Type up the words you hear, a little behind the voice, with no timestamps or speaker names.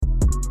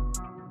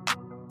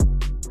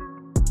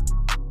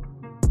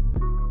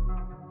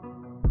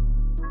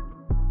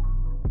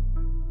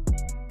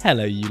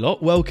Hello you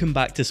lot, welcome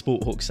back to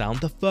Sporthawk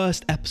Sound, the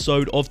first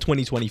episode of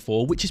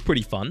 2024, which is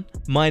pretty fun.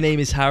 My name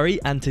is Harry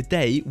and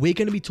today we're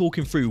going to be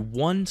talking through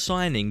one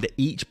signing that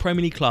each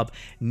Premier League club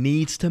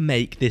needs to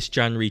make this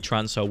January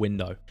transfer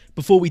window.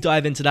 Before we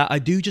dive into that, I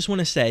do just want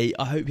to say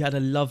I hope you had a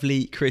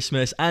lovely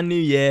Christmas and New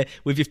Year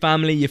with your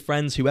family, your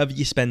friends, whoever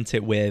you spent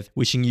it with.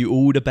 Wishing you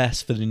all the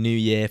best for the new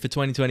year, for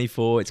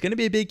 2024. It's going to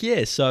be a big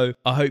year, so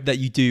I hope that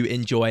you do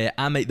enjoy it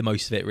and make the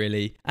most of it,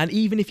 really. And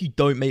even if you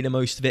don't make the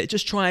most of it,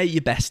 just try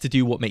your best to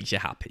do what makes you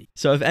happy.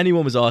 So if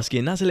anyone was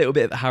asking, that's a little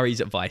bit of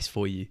Harry's advice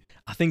for you.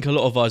 I think a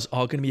lot of us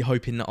are going to be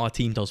hoping that our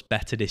team does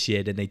better this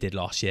year than they did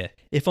last year.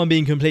 If I'm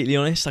being completely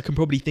honest, I can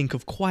probably think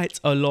of quite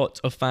a lot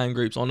of fan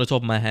groups on the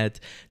top of my head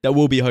that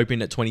will be hoping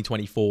that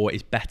 2024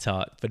 is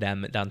better for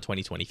them than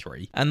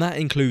 2023. And that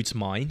includes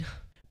mine.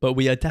 But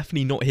we are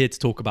definitely not here to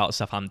talk about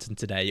Southampton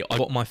today. I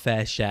got my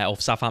fair share of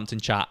Southampton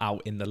chat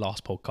out in the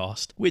last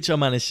podcast, which I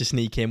managed to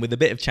sneak in with a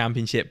bit of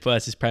Championship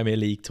versus Premier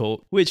League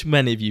talk, which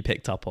many of you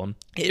picked up on.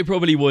 It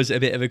probably was a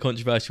bit of a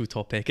controversial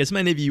topic, as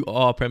many of you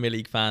are Premier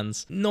League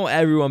fans. Not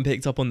everyone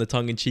picked up on the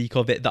tongue-in-cheek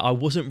of it, that I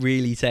wasn't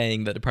really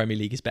saying that the Premier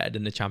League is better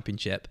than the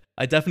Championship.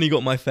 I definitely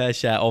got my fair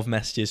share of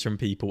messages from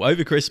people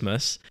over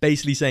Christmas,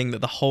 basically saying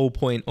that the whole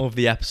point of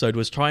the episode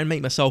was try and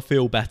make myself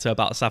feel better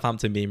about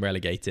Southampton being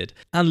relegated.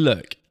 And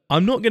look,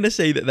 I'm not going to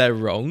say that they're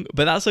wrong,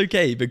 but that's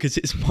okay because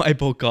it's my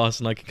podcast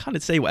and I can kind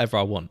of say whatever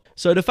I want.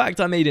 So the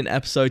fact I made an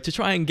episode to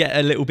try and get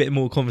a little bit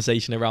more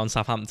conversation around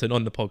Southampton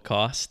on the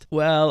podcast,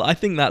 well, I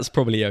think that's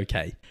probably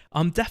okay.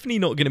 I'm definitely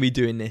not going to be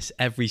doing this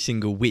every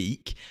single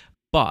week,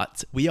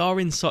 but we are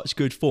in such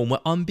good form. We're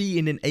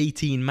unbeaten in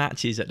 18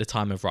 matches at the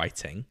time of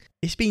writing.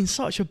 It's been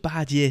such a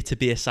bad year to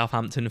be a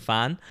Southampton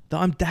fan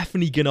that I'm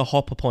definitely going to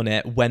hop upon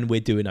it when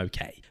we're doing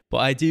okay. But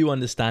I do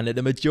understand that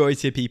the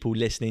majority of people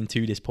listening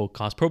to this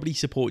podcast probably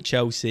support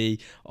Chelsea,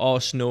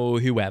 Arsenal,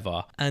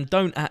 whoever, and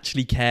don't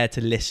actually care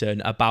to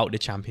listen about the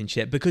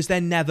Championship because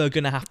they're never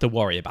going to have to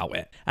worry about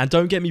it. And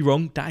don't get me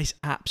wrong, that is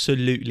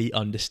absolutely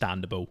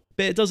understandable.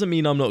 But it doesn't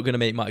mean I'm not going to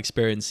make my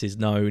experiences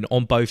known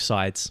on both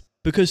sides.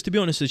 Because to be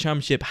honest, the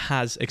Championship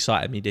has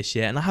excited me this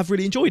year and I have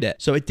really enjoyed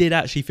it. So it did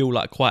actually feel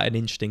like quite an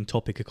interesting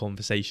topic of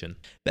conversation.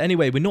 But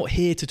anyway, we're not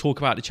here to talk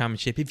about the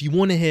Championship. If you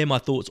want to hear my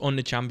thoughts on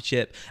the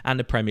Championship and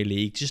the Premier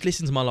League, just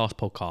listen to my last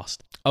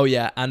podcast. Oh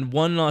yeah, and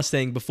one last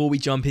thing before we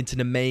jump into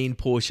the main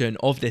portion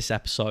of this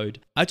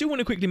episode. I do want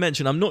to quickly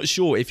mention, I'm not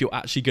sure if you're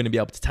actually going to be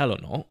able to tell or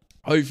not.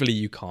 Hopefully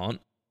you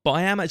can't. But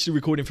I am actually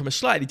recording from a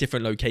slightly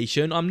different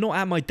location. I'm not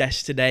at my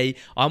desk today.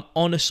 I'm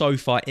on a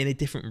sofa in a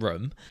different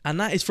room. And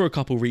that is for a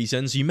couple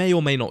reasons. You may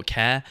or may not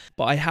care.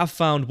 But I have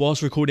found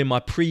whilst recording my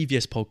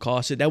previous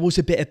podcast that there was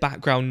a bit of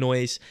background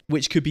noise,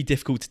 which could be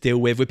difficult to deal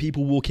with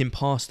people walking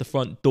past the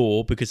front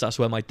door because that's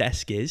where my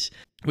desk is.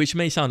 Which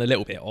may sound a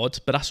little bit odd,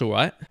 but that's all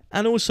right.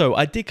 And also,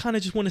 I did kind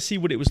of just want to see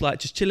what it was like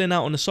just chilling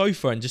out on the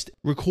sofa and just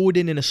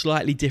recording in a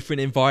slightly different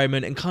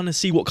environment and kind of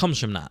see what comes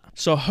from that.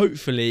 So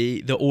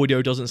hopefully the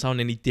audio doesn't sound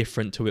any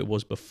different to it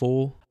was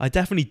before. I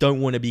definitely don't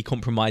want to be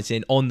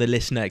compromising on the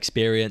listener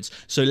experience,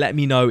 so let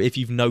me know if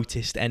you've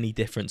noticed any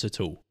difference at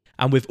all.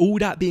 And with all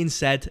that being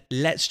said,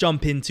 let's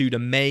jump into the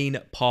main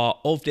part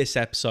of this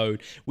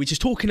episode, which is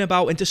talking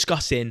about and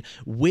discussing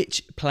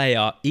which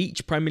player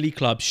each Premier League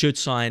club should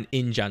sign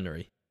in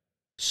January.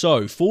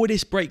 So for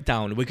this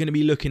breakdown, we're going to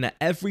be looking at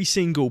every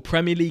single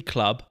Premier League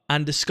club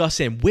and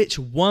discussing which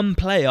one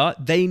player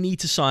they need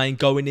to sign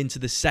going into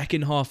the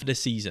second half of the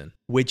season.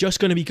 We're just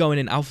going to be going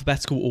in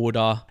alphabetical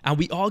order and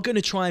we are going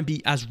to try and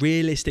be as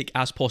realistic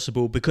as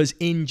possible because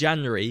in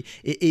January,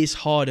 it is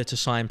harder to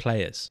sign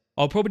players.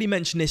 I'll probably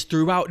mention this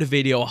throughout the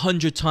video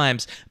 100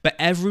 times, but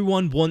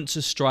everyone wants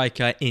a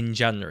striker in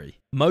January.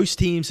 Most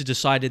teams have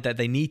decided that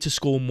they need to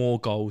score more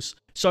goals.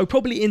 So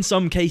probably in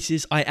some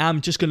cases, I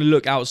am just going to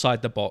look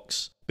outside the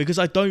box because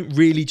I don't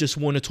really just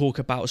want to talk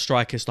about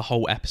strikers the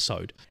whole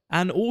episode.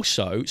 And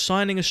also,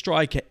 signing a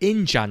striker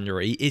in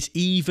January is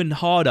even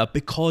harder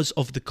because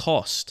of the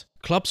cost.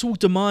 Clubs will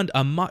demand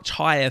a much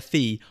higher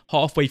fee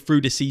halfway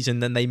through the season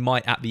than they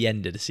might at the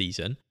end of the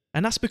season.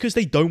 And that's because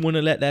they don't want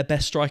to let their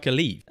best striker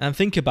leave. And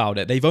think about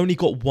it, they've only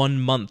got 1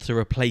 month to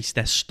replace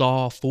their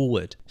star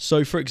forward.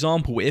 So for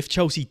example, if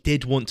Chelsea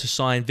did want to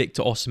sign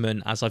Victor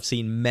Osimhen, as I've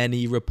seen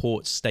many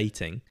reports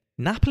stating,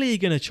 Napoli are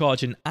going to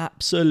charge an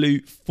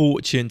absolute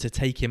fortune to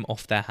take him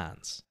off their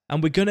hands.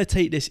 And we're going to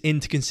take this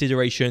into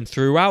consideration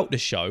throughout the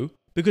show,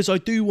 because I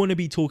do want to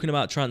be talking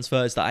about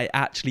transfers that I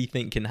actually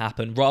think can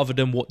happen rather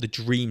than what the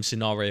dream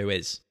scenario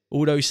is.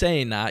 Although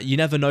saying that, you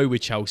never know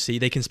with Chelsea,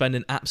 they can spend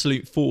an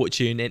absolute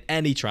fortune in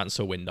any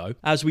transfer window,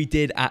 as we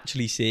did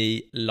actually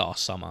see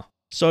last summer.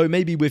 So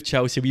maybe with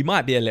Chelsea, we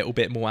might be a little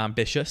bit more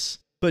ambitious.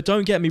 But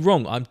don't get me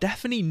wrong, I'm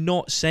definitely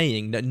not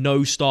saying that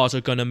no stars are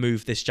going to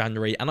move this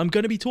January, and I'm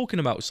going to be talking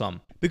about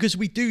some. Because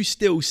we do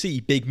still see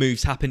big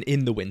moves happen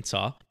in the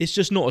winter, it's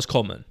just not as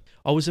common.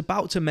 I was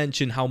about to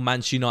mention how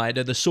Manchester United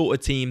are the sort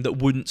of team that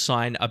wouldn't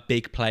sign a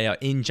big player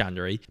in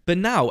January. But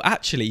now,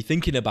 actually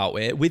thinking about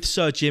it, with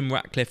Sir Jim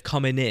Ratcliffe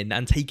coming in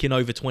and taking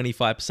over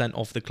 25%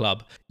 off the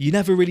club, you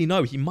never really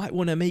know. He might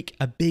want to make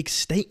a big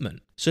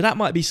statement. So that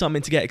might be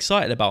something to get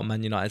excited about,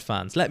 Man United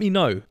fans. Let me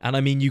know. And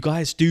I mean, you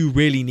guys do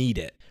really need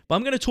it. But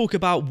I'm going to talk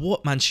about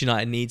what Manchester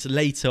United needs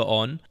later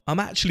on. I'm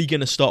actually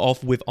going to start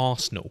off with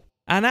Arsenal.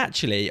 And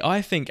actually,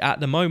 I think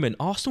at the moment,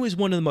 Arsenal is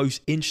one of the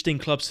most interesting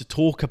clubs to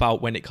talk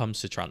about when it comes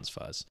to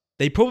transfers.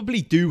 They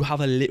probably do have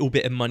a little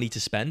bit of money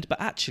to spend,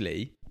 but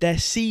actually, their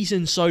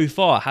season so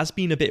far has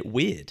been a bit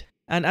weird.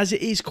 And as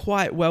it is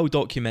quite well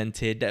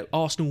documented that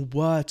Arsenal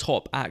were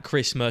top at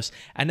Christmas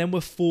and then were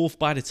fourth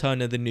by the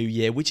turn of the new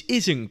year, which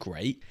isn't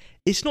great.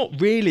 It's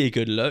not really a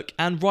good look,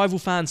 and rival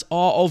fans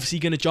are obviously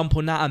going to jump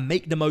on that and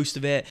make the most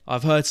of it.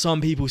 I've heard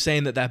some people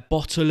saying that they're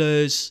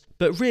bottlers.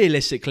 But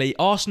realistically,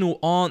 Arsenal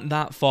aren't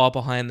that far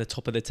behind the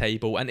top of the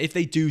table, and if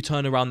they do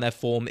turn around their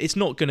form, it's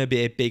not going to be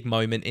a big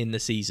moment in the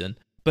season.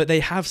 But they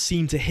have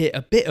seemed to hit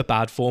a bit of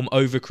bad form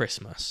over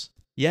Christmas.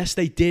 Yes,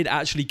 they did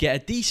actually get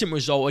a decent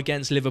result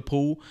against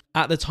Liverpool.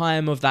 At the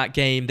time of that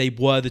game, they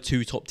were the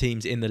two top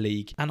teams in the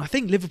league. And I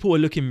think Liverpool are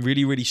looking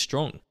really, really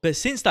strong. But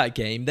since that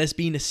game, there's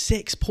been a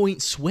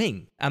 6-point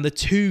swing. And the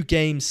 2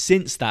 games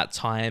since that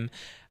time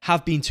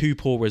have been 2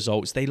 poor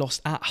results. They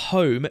lost at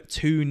home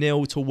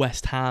 2-0 to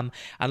West Ham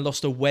and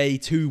lost away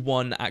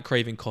 2-1 at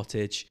Craven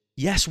Cottage.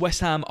 Yes, West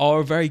Ham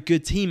are a very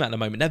good team at the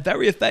moment. They're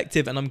very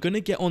effective, and I'm going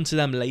to get onto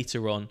them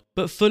later on.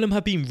 But Fulham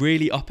have been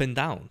really up and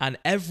down, and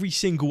every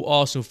single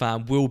Arsenal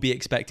fan will be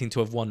expecting to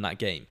have won that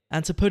game.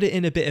 And to put it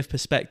in a bit of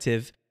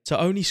perspective, to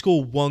only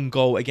score 1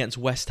 goal against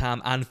West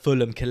Ham and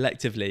Fulham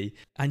collectively.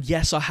 And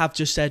yes, I have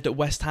just said that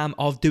West Ham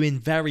are doing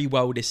very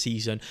well this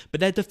season, but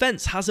their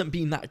defence hasn't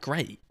been that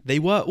great. They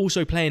were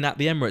also playing at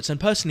the Emirates, and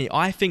personally,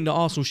 I think that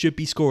Arsenal should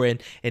be scoring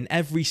in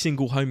every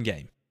single home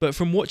game. But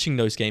from watching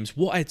those games,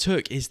 what I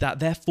took is that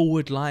their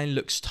forward line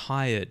looks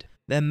tired.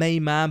 Their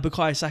main man,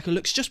 Bukayo Saka,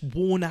 looks just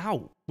worn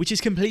out, which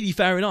is completely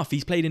fair enough.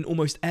 He's played in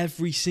almost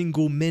every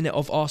single minute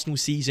of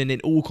Arsenal's season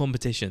in all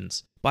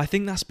competitions. But I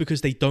think that's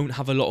because they don't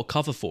have a lot of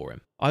cover for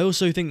him. I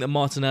also think that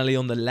Martinelli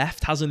on the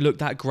left hasn't looked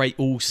that great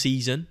all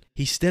season.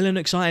 He's still an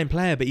exciting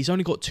player, but he's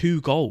only got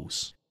 2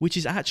 goals, which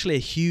is actually a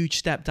huge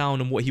step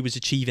down on what he was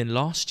achieving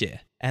last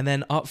year. And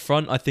then up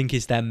front, I think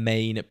is their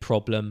main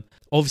problem.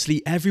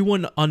 Obviously,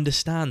 everyone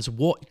understands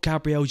what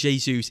Gabriel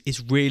Jesus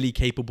is really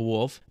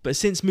capable of. But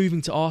since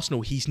moving to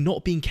Arsenal, he's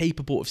not been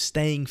capable of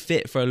staying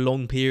fit for a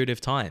long period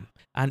of time.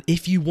 And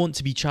if you want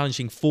to be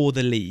challenging for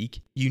the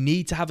league, you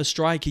need to have a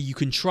striker you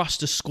can trust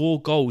to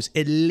score goals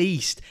at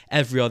least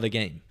every other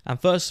game. And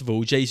first of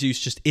all, Jesus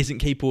just isn't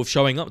capable of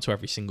showing up to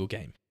every single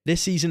game.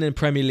 This season in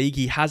Premier League,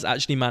 he has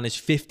actually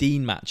managed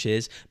 15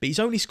 matches, but he's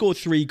only scored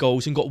 3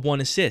 goals and got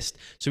 1 assist.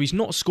 So he's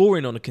not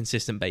scoring on a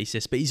consistent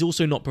basis, but he's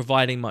also not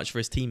providing much for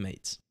his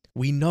teammates.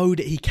 We know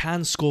that he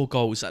can score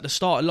goals. At the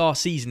start of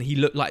last season, he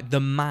looked like the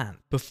man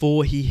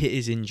before he hit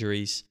his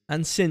injuries.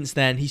 And since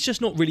then, he's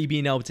just not really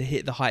been able to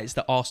hit the heights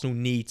that Arsenal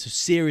need to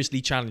seriously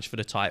challenge for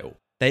the title.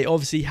 They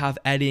obviously have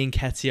Eddie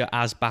Nketiah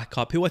as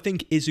backup, who I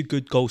think is a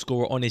good goal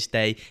scorer on his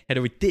day. He had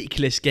a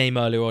ridiculous game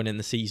earlier on in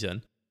the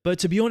season. But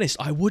to be honest,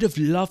 I would have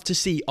loved to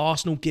see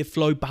Arsenal give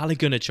Flo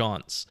Balogun a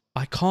chance.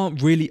 I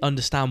can't really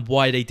understand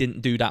why they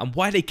didn't do that and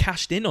why they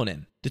cashed in on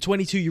him. The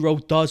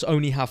 22-year-old does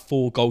only have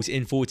 4 goals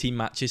in 14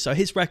 matches, so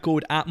his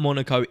record at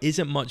Monaco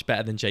isn't much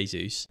better than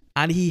Jesus.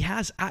 And he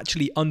has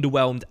actually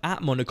underwhelmed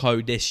at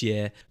Monaco this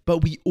year,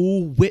 but we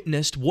all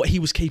witnessed what he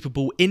was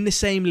capable in the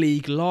same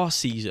league last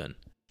season.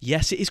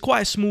 Yes, it is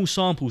quite a small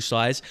sample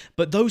size,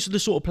 but those are the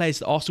sort of players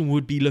that Arsenal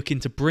would be looking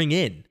to bring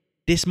in.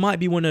 This might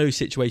be one of those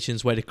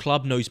situations where the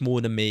club knows more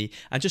than me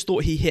and just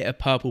thought he hit a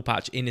purple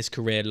patch in his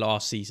career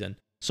last season.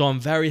 So I'm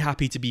very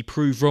happy to be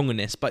proved wrong on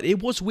this, but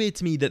it was weird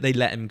to me that they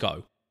let him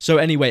go. So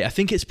anyway, I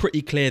think it's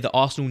pretty clear that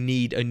Arsenal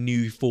need a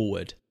new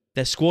forward.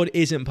 Their squad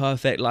isn't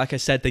perfect. Like I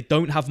said, they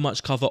don't have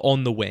much cover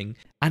on the wing.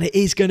 And it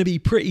is going to be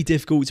pretty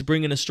difficult to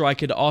bring in a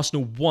striker that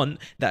Arsenal want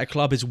that a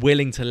club is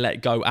willing to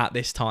let go at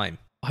this time.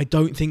 I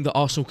don't think that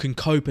Arsenal can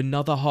cope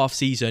another half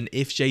season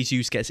if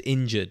Jesus gets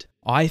injured.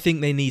 I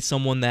think they need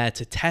someone there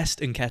to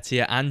test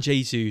Nketiah and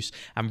Jesus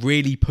and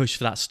really push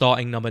for that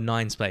starting number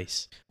 9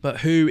 space. But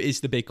who is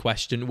the big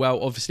question?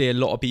 Well, obviously a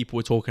lot of people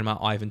were talking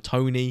about Ivan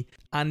Toney.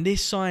 And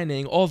this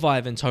signing of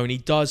Ivan Toney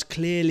does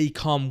clearly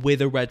come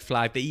with a red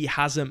flag that he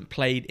hasn't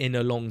played in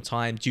a long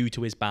time due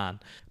to his ban.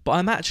 But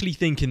I'm actually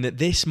thinking that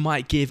this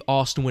might give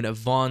Arsenal an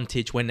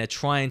advantage when they're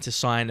trying to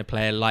sign a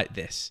player like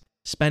this.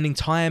 Spending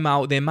time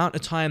out, the amount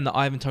of time that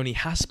Ivan Toney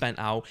has spent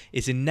out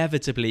is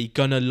inevitably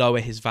going to lower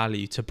his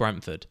value to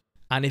Brentford.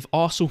 And if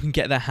Arsenal can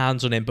get their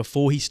hands on him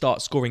before he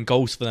starts scoring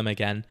goals for them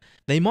again,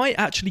 they might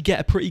actually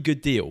get a pretty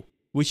good deal,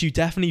 which you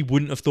definitely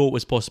wouldn't have thought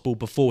was possible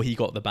before he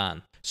got the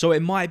ban. So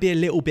it might be a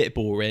little bit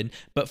boring,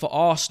 but for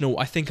Arsenal,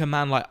 I think a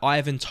man like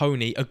Ivan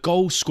Toney, a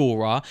goal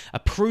scorer, a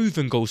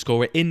proven goal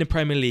scorer in the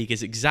Premier League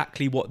is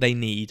exactly what they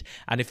need.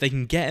 And if they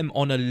can get him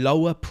on a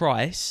lower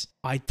price,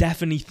 I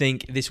definitely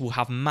think this will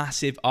have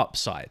massive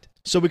upside.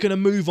 So we're going to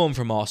move on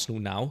from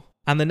Arsenal now.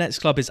 And the next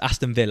club is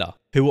Aston Villa,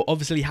 who are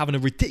obviously having a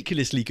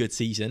ridiculously good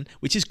season,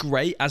 which is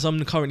great as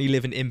I'm currently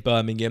living in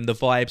Birmingham. The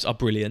vibes are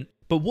brilliant.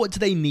 But what do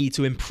they need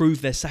to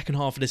improve their second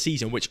half of the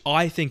season, which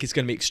I think is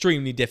going to be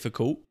extremely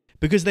difficult?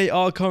 Because they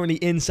are currently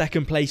in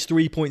second place,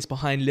 3 points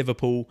behind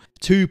Liverpool,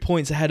 2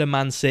 points ahead of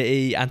Man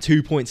City, and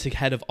 2 points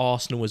ahead of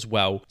Arsenal as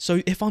well.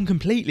 So if I'm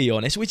completely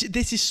honest, which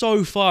this is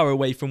so far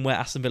away from where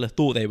Aston Villa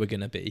thought they were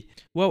going to be.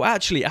 Well,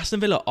 actually, Aston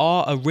Villa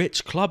are a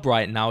rich club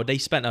right now. They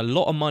spent a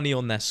lot of money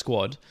on their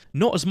squad.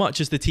 Not as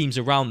much as the teams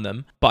around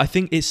them, but I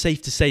think it's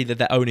safe to say that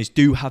their owners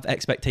do have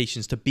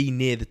expectations to be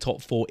near the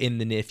top 4 in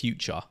the near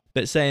future.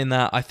 But saying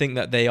that, I think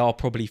that they are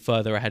probably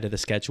further ahead of the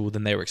schedule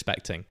than they were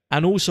expecting.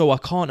 And also, I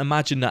can't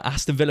imagine that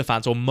Aston Villa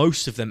fans, or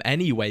most of them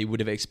anyway, would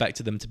have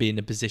expected them to be in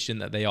the position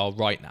that they are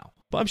right now.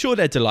 But I'm sure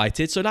they're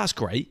delighted, so that's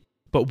great.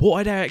 But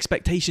what are their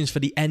expectations for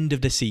the end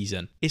of the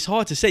season? It's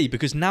hard to say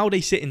because now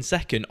they sit in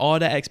second. Are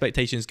their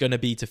expectations going to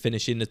be to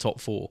finish in the top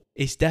 4?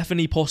 It's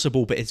definitely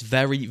possible, but it's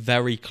very,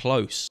 very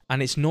close.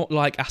 And it's not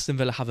like Aston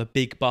Villa have a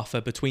big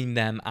buffer between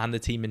them and the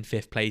team in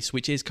 5th place,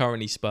 which is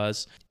currently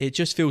Spurs. It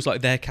just feels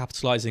like they're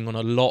capitalising on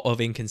a lot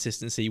of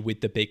inconsistency with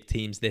the big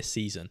teams this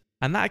season.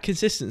 And that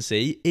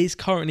consistency is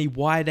currently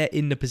why they're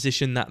in the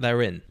position that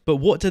they're in. But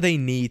what do they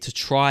need to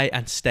try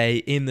and stay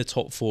in the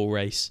top 4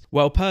 race?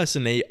 Well,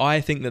 personally, I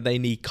think that they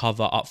need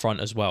cover up front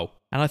as well.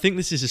 And I think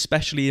this is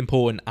especially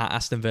important at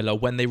Aston Villa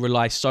when they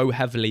rely so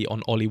heavily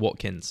on Ollie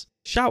Watkins.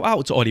 Shout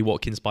out to Ollie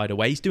Watkins, by the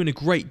way. He's doing a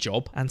great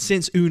job. And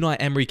since Unai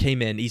Emery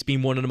came in, he's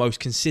been one of the most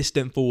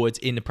consistent forwards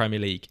in the Premier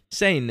League.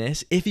 Saying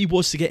this, if he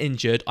was to get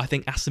injured, I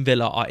think Aston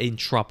Villa are in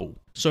trouble.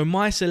 So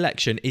my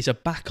selection is a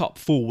backup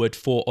forward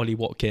for Ollie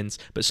Watkins,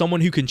 but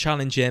someone who can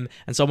challenge him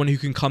and someone who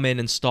can come in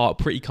and start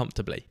pretty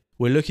comfortably.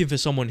 We're looking for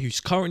someone who's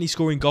currently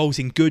scoring goals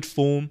in good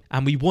form,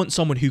 and we want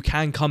someone who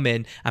can come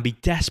in and be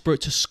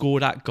desperate to score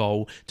that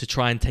goal to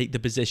try and take the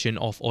position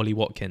off Ollie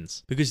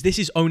Watkins. Because this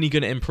is only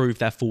going to improve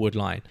their forward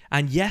line.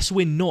 And yes,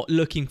 we're not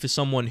looking for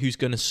someone who's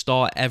going to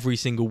start every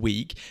single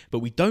week, but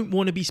we don't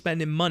want to be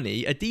spending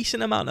money, a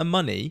decent amount of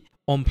money,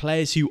 on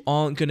players who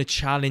aren't going to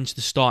challenge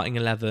the starting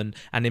 11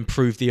 and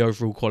improve the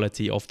overall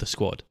quality of the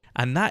squad.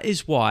 And that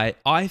is why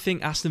I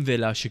think Aston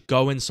Villa should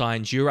go and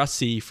sign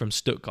Guirassy from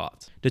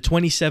Stuttgart. The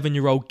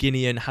 27-year-old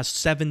Guinean has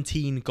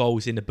 17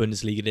 goals in the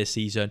Bundesliga this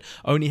season.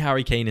 Only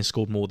Harry Kane has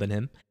scored more than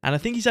him. And I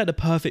think he's at the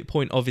perfect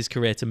point of his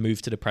career to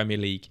move to the Premier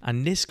League.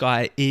 And this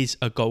guy is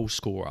a goal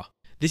scorer.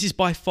 This is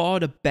by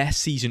far the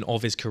best season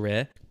of his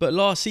career. But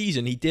last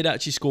season, he did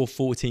actually score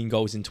 14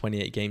 goals in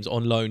 28 games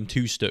on loan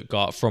to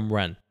Stuttgart from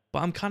Rennes.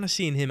 But I'm kind of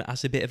seeing him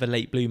as a bit of a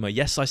late bloomer.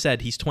 Yes, I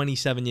said he's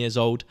 27 years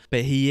old,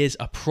 but he is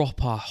a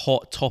proper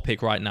hot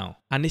topic right now.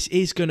 And this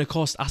is going to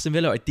cost Aston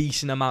Villa a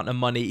decent amount of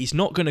money. He's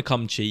not going to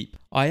come cheap.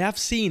 I have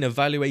seen a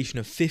valuation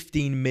of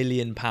 £15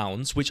 million,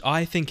 which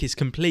I think is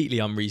completely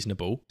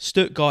unreasonable.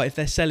 Stuttgart, if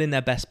they're selling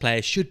their best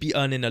players, should be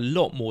earning a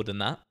lot more than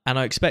that. And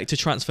I expect a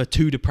transfer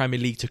to the Premier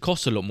League to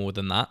cost a lot more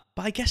than that.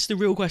 But I guess the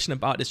real question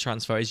about this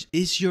transfer is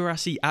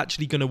Guirassy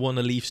actually going to want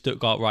to leave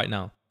Stuttgart right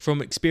now? From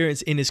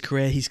experience in his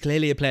career, he's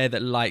clearly a player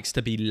that likes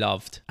to be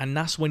loved. And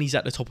that's when he's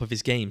at the top of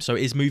his game. So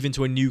is moving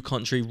to a new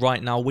country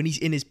right now, when he's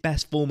in his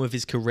best form of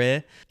his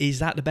career, is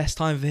that the best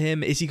time for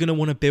him? Is he going to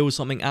want to build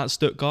something at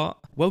Stuttgart?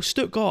 Well,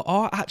 Stuttgart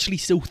are actually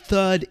still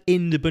 3rd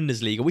in the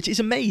Bundesliga, which is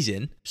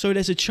amazing. So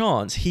there's a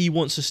chance he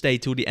wants to stay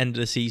till the end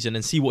of the season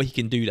and see what he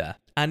can do there.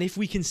 And if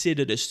we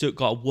consider that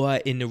Stuttgart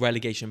were in the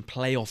relegation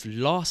playoff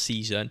last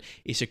season,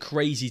 it's a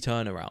crazy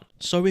turnaround.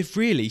 So if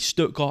really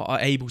Stuttgart are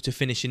able to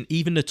finish in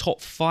even the top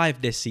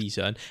 5 this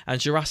season,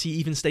 and Guirassy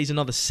even stays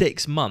another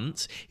 6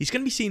 months, he's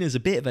going to be seen as a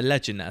bit of a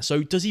legend there.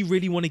 So does he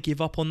really want to give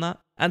up on that?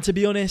 And to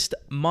be honest,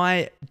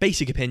 my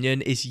basic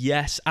opinion is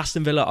yes,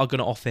 Aston Villa are going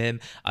to offer him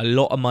a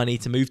lot of money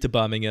to move to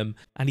Birmingham,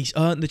 and he's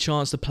earned the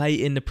chance to play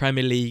in the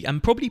Premier League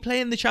and probably play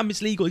in the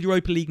Champions League or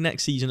Europa League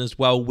next season as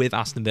well with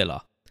Aston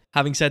Villa.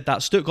 Having said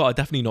that, Stuttgart are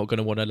definitely not going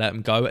to want to let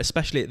him go,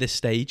 especially at this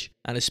stage,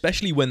 and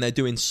especially when they're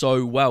doing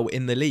so well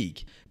in the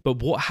league.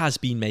 But what has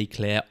been made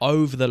clear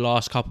over the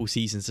last couple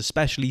seasons,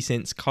 especially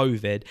since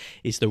COVID,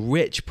 is the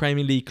rich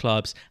Premier League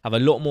clubs have a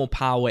lot more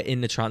power in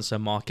the transfer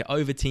market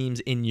over teams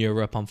in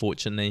Europe,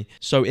 unfortunately.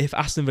 So if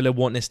Aston Villa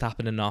want this to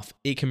happen enough,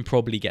 it can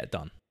probably get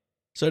done.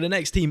 So the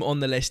next team on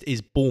the list is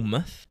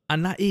Bournemouth.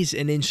 And that is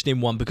an interesting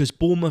one because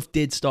Bournemouth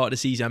did start the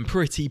season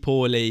pretty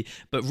poorly,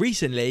 but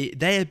recently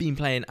they have been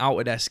playing out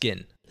of their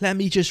skin. Let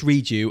me just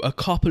read you a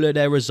couple of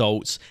their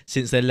results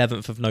since the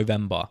 11th of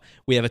November.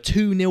 We have a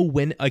 2-0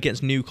 win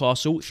against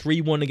Newcastle,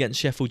 3-1 against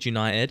Sheffield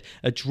United,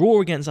 a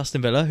draw against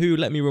Aston Villa, who,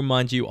 let me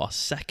remind you, are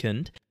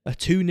 2nd, a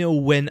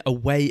 2-0 win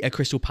away at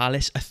Crystal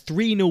Palace, a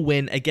 3-0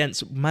 win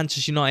against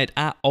Manchester United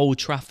at Old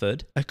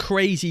Trafford, a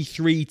crazy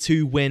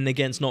 3-2 win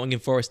against Nottingham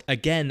Forest,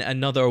 again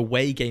another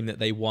away game that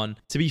they won.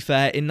 To be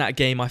fair, in that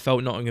game I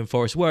felt Nottingham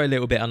Forest were a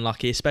little bit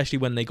unlucky, especially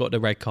when they got the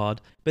red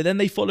card. But then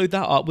they followed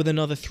that up with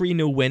another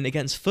 3-0 win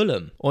against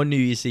Fulham. On New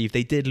Year's Eve,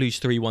 they did lose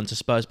 3-1 to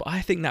Spurs, but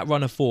I think that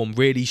run of form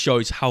really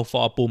shows how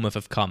far Bournemouth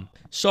have come.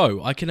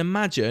 So, I can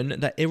imagine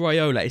that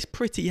Iraola is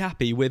pretty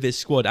happy with his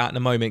squad at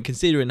the moment,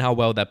 considering how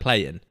well they're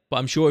playing. but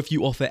I'm sure if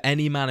you offer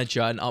any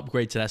manager an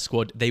upgrade to their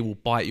squad, they will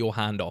bite your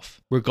hand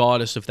off,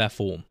 regardless of their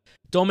form.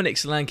 Dominic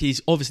Solanke's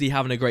obviously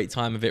having a great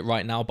time of it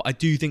right now, but I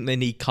do think they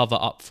need cover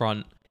up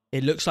front.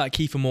 It looks like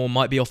Kiefer Moore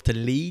might be off to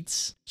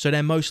Leeds, so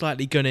they're most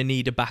likely going to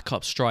need a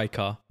backup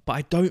striker. But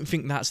I don't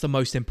think that's the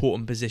most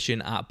important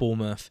position at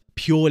Bournemouth,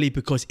 purely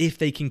because if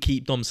they can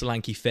keep Dom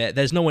Solanke fit,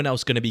 there's no one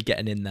else going to be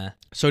getting in there.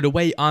 So the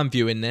way I'm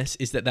viewing this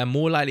is that they're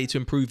more likely to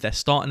improve their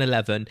starting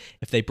 11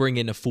 if they bring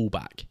in a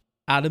fullback.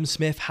 Adam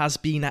Smith has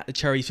been at the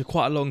Cherries for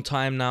quite a long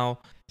time now,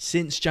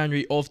 since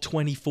January of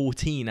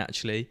 2014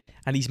 actually,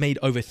 and he's made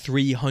over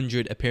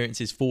 300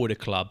 appearances for the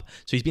club,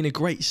 so he's been a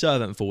great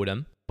servant for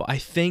them. But I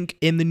think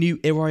in the new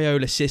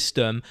Iraola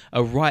system,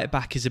 a right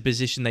back is a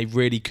position they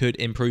really could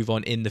improve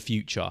on in the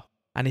future.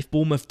 And if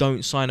Bournemouth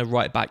don't sign a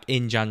right back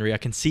in January, I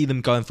can see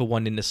them going for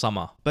one in the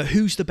summer. But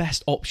who's the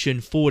best option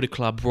for the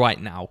club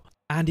right now?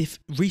 And if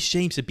Reece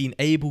James had been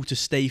able to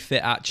stay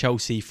fit at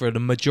Chelsea for the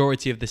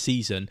majority of the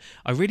season,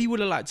 I really would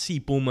have liked to see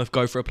Bournemouth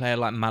go for a player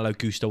like Malo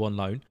Gusto on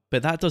loan.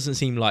 But that doesn't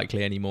seem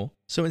likely anymore.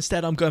 So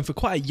instead, I'm going for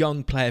quite a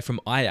young player from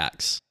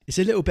Ajax. It's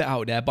a little bit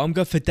out there, but I'm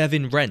going for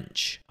Devin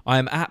Wrench. I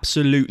am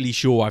absolutely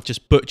sure I've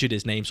just butchered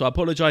his name, so I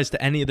apologise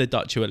to any of the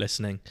Dutch who are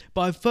listening.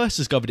 But I first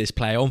discovered this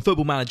player on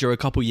Football Manager a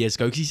couple years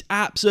ago because he's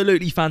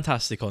absolutely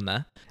fantastic on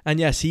there. And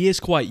yes, he is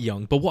quite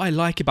young, but what I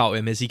like about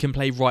him is he can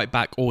play right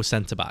back or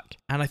centre back.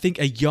 And I think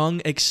a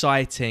young,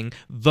 exciting,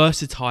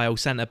 versatile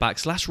centre back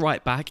 /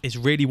 right back is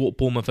really what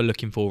Bournemouth are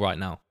looking for right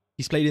now.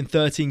 He's played in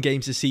 13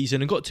 games this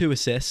season and got 2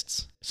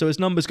 assists. So his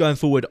numbers going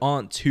forward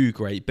aren't too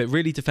great, but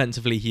really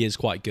defensively he is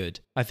quite good.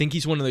 I think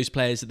he's one of those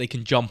players that they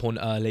can jump on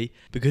early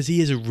because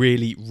he is a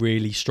really,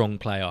 really strong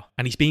player.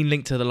 And he's been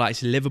linked to the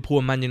likes of Liverpool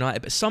and Man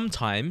United, but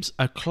sometimes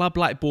a club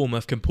like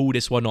Bournemouth can pull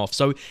this one off.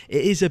 So it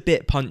is a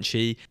bit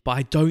punchy, but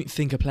I don't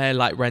think a player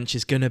like Wrench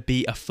is going to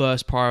be a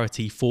first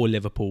priority for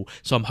Liverpool.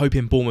 So I'm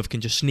hoping Bournemouth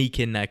can just sneak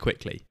in there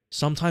quickly.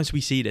 Sometimes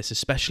we see this,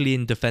 especially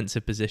in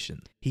defensive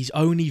position. He's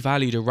only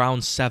valued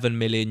around 7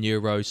 million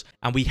euros,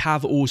 and we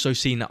have also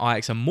seen that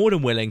Ajax are more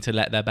than willing to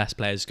let their best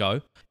players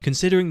go.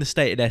 Considering the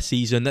state of their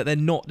season, that they're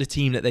not the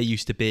team that they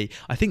used to be,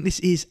 I think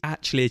this is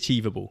actually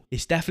achievable.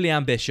 It's definitely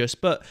ambitious,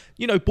 but,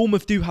 you know,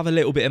 Bournemouth do have a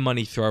little bit of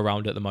money to throw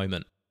around at the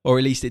moment. Or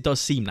at least it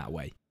does seem that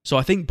way. So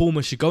I think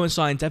Bournemouth should go and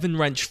sign Devin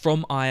Wrench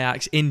from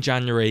Ajax in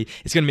January.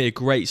 It's going to be a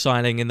great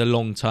signing in the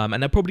long term,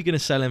 and they're probably going to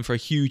sell him for a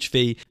huge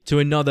fee to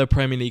another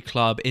Premier League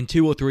club in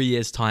 2 or 3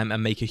 years' time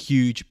and make a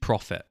huge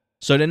profit.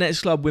 So the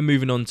next club we're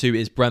moving on to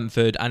is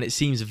Brentford, and it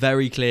seems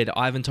very clear that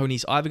Ivan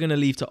Toney's either going to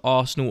leave to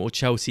Arsenal or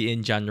Chelsea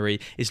in January.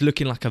 It's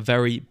looking like a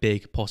very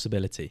big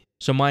possibility.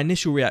 So my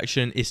initial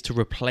reaction is to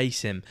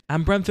replace him.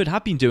 And Brentford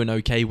have been doing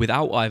okay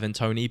without Ivan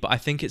Toney, but I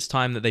think it's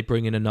time that they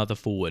bring in another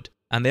forward.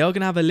 And they are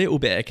going to have a little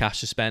bit of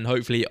cash to spend,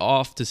 hopefully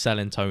after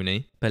selling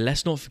Toney. But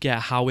let's not forget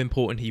how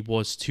important he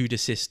was to the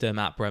system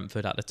at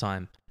Brentford at the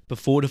time.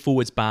 Before the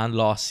forwards ban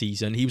last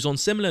season, he was on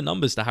similar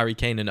numbers to Harry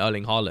Kane and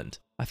Erling Haaland.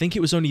 I think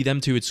it was only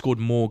them two who had scored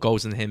more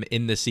goals than him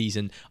in the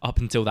season up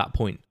until that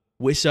point.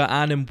 Wissa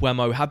and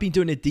Mbeumo have been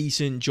doing a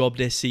decent job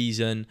this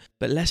season,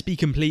 but let's be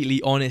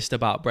completely honest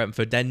about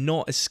Brentford. They're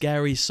not as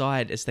scary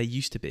side as they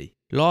used to be.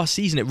 Last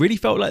season, it really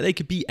felt like they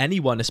could beat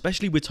anyone,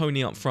 especially with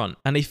Toney up front.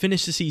 And they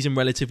finished the season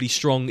relatively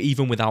strong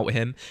even without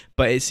him,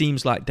 but it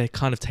seems like they're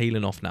kind of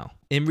tailing off now.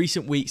 In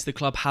recent weeks, the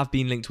club have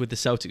been linked with the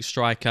Celtic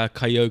striker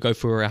Kyogo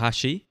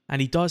Furuhashi,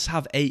 and he does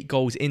have 8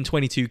 goals in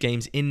 22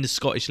 games in the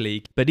Scottish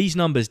League. But these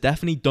numbers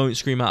definitely don't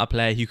scream out a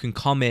player who can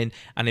come in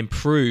and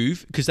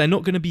improve, because they're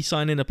not going to be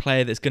signing a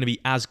player that's going to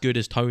be as good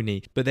as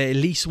Toney, but they at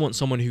least want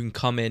someone who can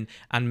come in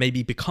and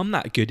maybe become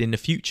that good in the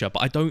future.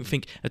 But I don't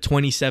think a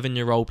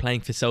 27-year-old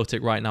playing for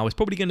Celtic right now is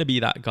probably going to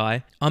be that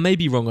guy. I may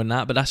be wrong on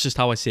that, but that's just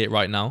how I see it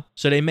right now.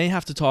 So they may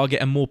have to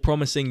target a more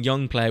promising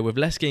young player with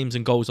less games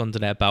and goals under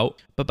their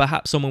belt, but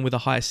perhaps someone with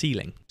a higher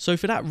ceiling. So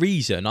for that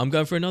reason, I'm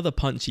going for another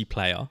punchy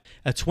player,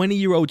 a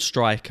 20-year-old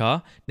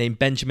striker named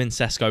Benjamin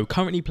Sesko,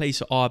 currently plays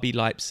for RB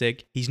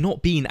Leipzig. He's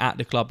not been at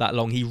the club that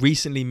long. He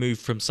recently moved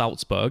from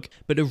Salzburg.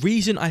 But the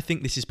reason I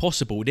think this is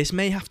possible, this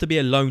may have to be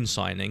a loan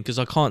signing because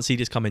I can't see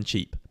this coming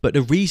cheap. But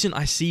the reason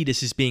I see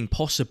this as being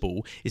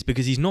possible is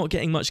because he's not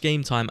getting much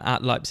game time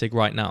at Leipzig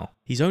right now.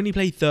 He's only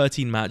played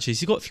 13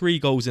 matches. He's got 3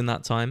 goals in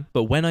that time.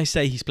 But when I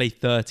say he's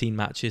played 13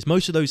 matches,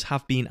 most of those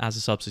have been as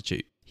a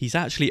substitute. He's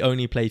actually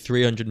only played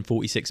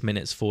 346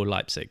 minutes for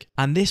Leipzig.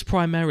 And this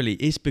primarily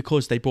is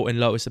because they brought in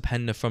Lois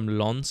Openda from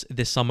Lens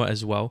this summer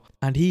as well.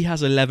 And he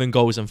has 11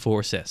 goals and 4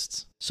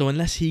 assists. So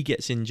unless he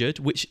gets injured,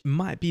 which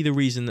might be the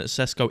reason that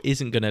Sesko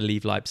isn't going to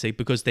leave Leipzig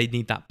because they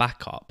need that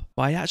backup.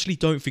 But I actually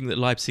don't think that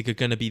Leipzig are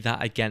going to be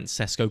that against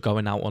Sesko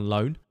going out on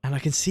loan. And I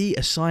can see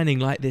a signing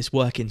like this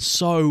working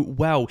so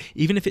well,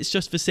 even if it's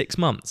just for 6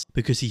 months.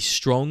 Because he's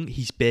strong,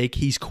 he's big,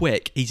 he's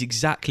quick. He's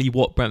exactly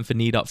what Brentford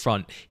need up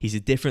front. He's a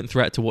different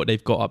threat to what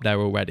they've got up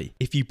there already.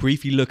 If you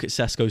briefly look at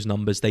Sesko's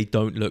numbers, they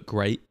don't look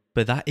great.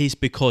 But that is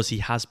because he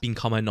has been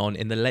coming on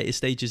in the later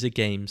stages of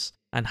games.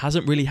 and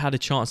hasn't really had a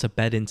chance to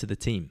bed into the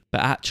team.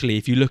 But actually,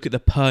 if you look at the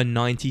per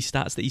 90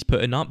 stats that he's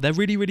putting up, they're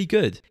really, really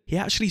good. He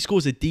actually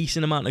scores a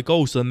decent amount of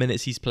goals for the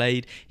minutes he's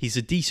played. He's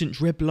a decent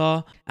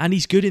dribbler, and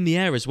he's good in the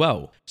air as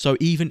well. So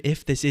even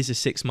if this is a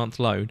 6-month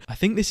loan, I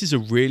think this is a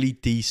really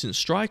decent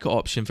striker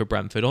option for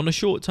Brentford on a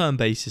short-term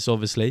basis,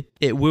 obviously.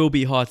 It will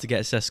be hard to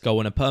get Sesko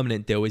on a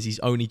permanent deal as he's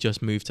only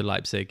just moved to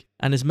Leipzig.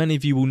 And as many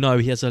of you will know,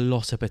 he has a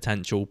lot of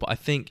potential, but I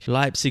think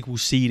Leipzig will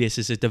see this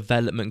as a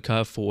development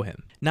curve for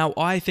him. Now,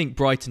 I think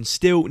Brighton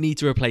still need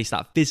to replace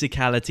that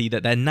physicality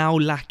that they're now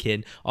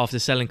lacking after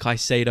selling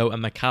Caicedo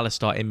and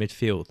McAllister in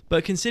midfield.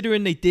 But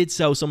considering they did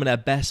sell some of their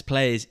best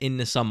players in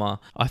the summer,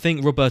 I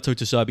think Roberto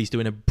De Zerbi's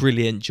doing a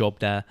brilliant job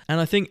there. And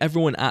I think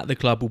everyone at the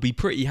club will be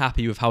pretty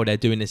happy with how they're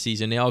doing this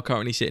season. They are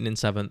currently sitting in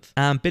 7th.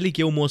 And Billy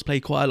Gilmour's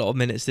played quite a lot of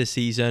minutes this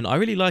season. I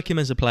really like him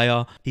as a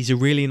player. He's a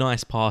really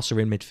nice passer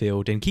in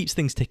midfield and keeps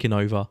things ticking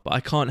over. But I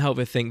can't help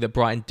but think that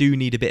Brighton do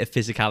need a bit of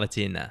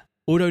physicality in there.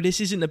 Although this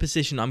isn't a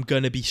position I'm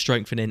going to be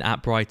strengthening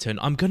at Brighton,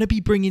 I'm going to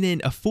be bringing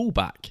in a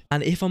fullback.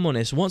 And if I'm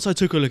honest, once I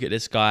took a look at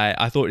this guy,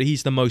 I thought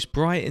he's the most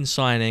Brighton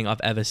signing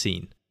I've ever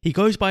seen. He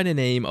goes by the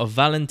name of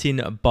Valentin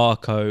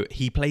Barco.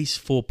 He plays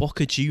for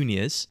Boca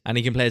Juniors and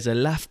he can play as a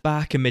left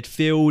back, a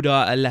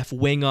midfielder, a left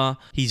winger.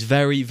 He's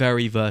very,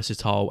 very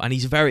versatile and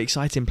he's a very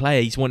exciting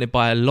player. He's wanted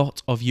by a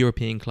lot of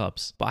European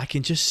clubs. But I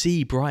can just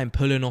see Brighton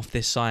pulling off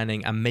this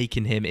signing and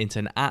making him into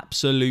an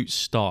absolute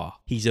star.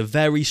 He's a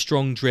very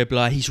strong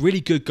dribbler. He's really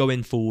good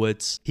going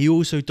forwards. He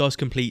also does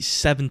complete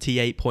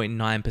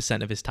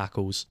 78.9% of his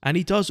tackles. And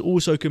he does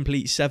also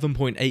complete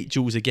 7.8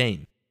 duels a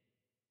game.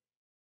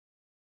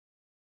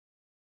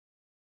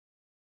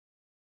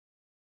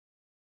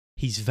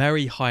 He's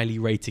very highly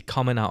rated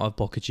coming out of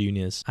Boca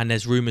Juniors, and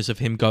there's rumours of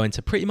him going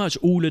to pretty much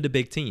all of the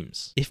big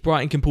teams. If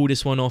Brighton can pull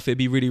this one off, it'd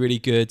be really, really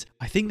good.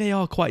 I think they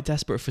are quite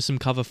desperate for some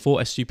cover for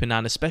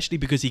Estupiñán, especially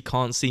because he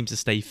can't seem to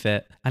stay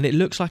fit, and it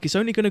looks like it's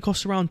only going to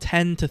cost around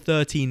 10 to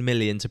 13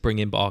 million to bring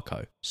in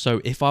Barco. So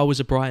if I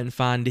was a Brighton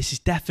fan, this is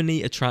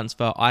definitely a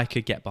transfer I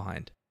could get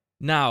behind.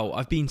 Now,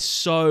 I've been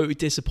so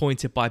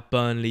disappointed by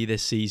Burnley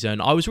this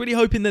season. I was really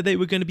hoping that they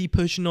were going to be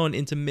pushing on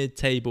into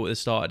mid-table at the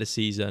start of the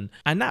season,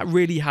 and that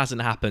really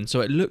hasn't happened.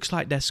 So it looks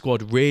like their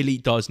squad really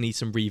does need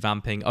some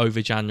revamping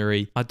over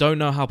January. I don't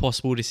know how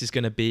possible this is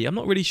going to be. I'm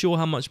not really sure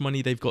how much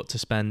money they've got to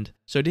spend.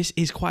 So this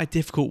is quite a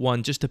difficult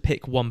one just to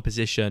pick one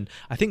position.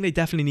 I think they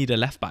definitely need a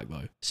left-back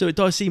though. So it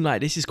does seem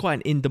like this is quite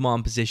an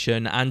in-demand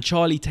position, and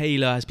Charlie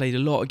Taylor has played a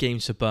lot of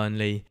games for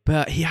Burnley,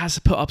 but he has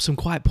put up some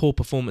quite poor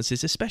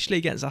performances, especially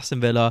against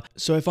Aston Villa.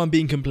 So if I'm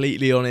being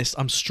completely honest,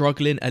 I'm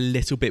struggling a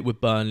little bit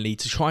with Burnley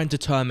to try and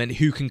determine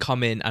who can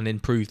come in and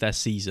improve their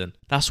season.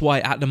 That's why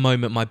at the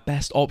moment my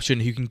best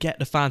option who can get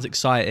the fans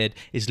excited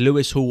is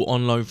Lewis Hall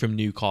on loan from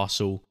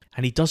Newcastle.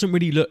 And he doesn't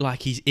really look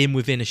like he's in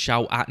within a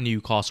shout at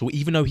Newcastle,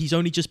 even though he's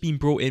only just been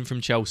brought in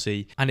from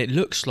Chelsea. And it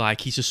looks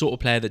like he's the sort of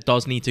player that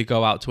does need to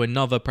go out to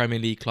another Premier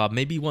League club,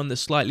 maybe one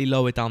that's slightly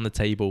lower down the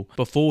table,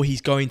 before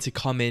he's going to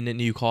come in at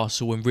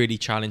Newcastle and really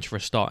challenge for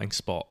a starting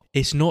spot.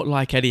 It's not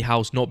like Eddie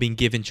Howe's not been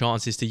giving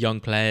chances to young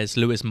players.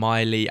 Lewis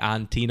Miley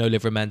and Tino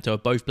Livramento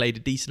have both played a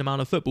decent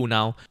amount of football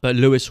now, but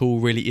Lewis Hall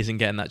really isn't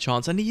getting that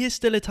chance, and he is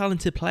still a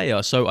talented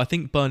player, so I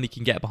think Burnley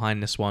can get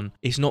behind this one.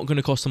 It's not going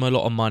to cost him a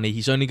lot of money.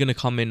 He's only going to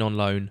come in on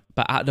loan,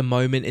 but at the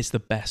moment it's the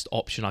best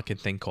option I can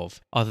think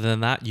of. Other than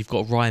that, you've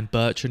got Ryan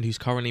Bertrand, who's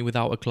currently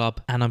without a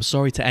club, and I'm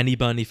sorry to any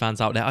Burnley fans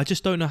out there, I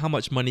just don't know how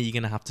much money you're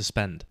going to have to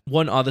spend.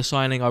 One other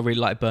signing I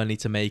really like Burnley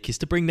to make is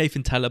to bring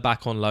Nathan Tella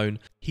back on loan.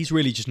 He's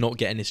really just not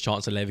getting his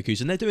chance at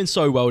Leverkusen. They're doing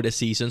so well this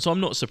season, so I'm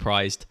not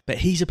surprised. But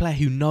he's a player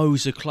who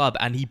knows the club,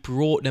 and he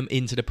brought them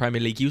into the Premier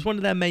League. He was one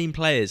of their main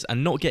players,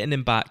 and not getting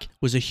him back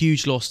was a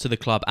huge loss to the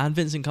club and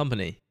Vincent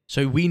Kompany.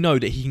 So we know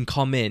that he can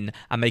come in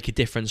and make a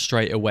difference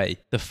straight away.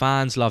 The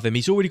fans love him.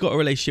 He's already got a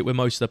relationship with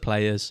most of the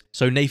players.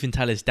 So Nathan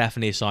Tella is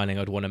definitely a signing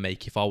I'd want to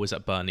make if I was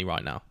at Burnley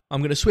right now. I'm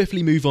going to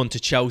swiftly move on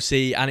to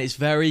Chelsea, and it's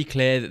very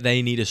clear that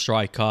they need a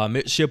striker.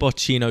 Maurizio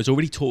Pochettino's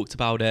already talked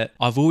about it.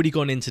 I've already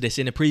gone into this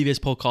in a previous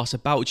podcast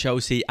about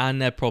Chelsea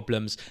and their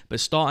problems, but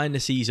starting the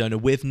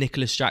season with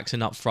Nicholas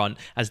Jackson up front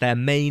as their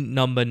main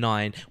number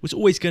 9 was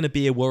always going to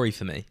be a worry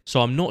for me. So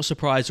I'm not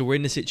surprised we're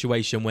in a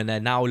situation when they're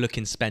now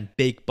looking to spend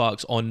big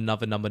bucks on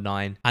another number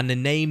 9. And the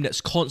name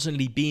that's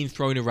constantly being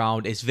thrown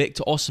around is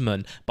Victor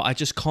Osimhen, but I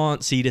just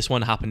can't see this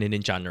one happening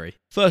in January.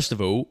 First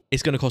of all,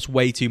 it's going to cost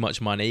way too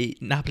much money.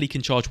 Napoli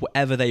can charge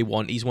whatever they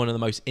want. He's one of the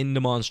most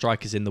in-demand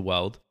strikers in the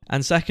world.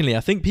 And secondly,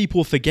 I think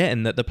people are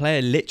forgetting that the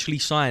player literally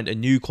signed a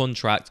new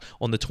contract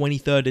on the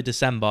 23rd of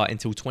December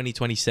until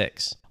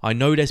 2026. I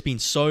know there's been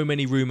so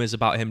many rumours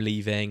about him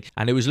leaving,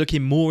 and it was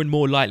looking more and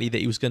more likely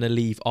that he was going to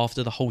leave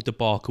after the whole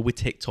debacle with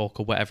TikTok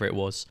or whatever it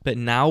was. But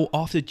now,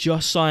 after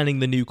just signing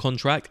the new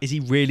contract, is he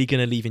really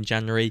going to leave in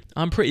January?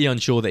 I'm pretty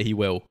unsure that he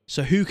will.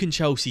 So who can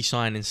Chelsea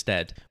sign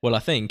instead? Well, I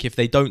think if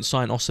they don't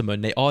sign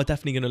Osimhen, they are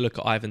definitely going to look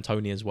at Ivan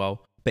Toney as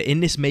well. But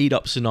in this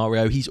made-up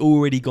scenario, he's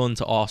already gone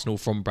to Arsenal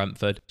from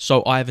Brentford,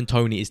 so Ivan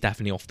Toney is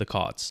definitely off the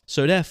cards.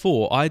 So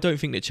therefore, I don't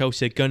think that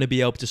Chelsea are going to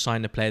be able to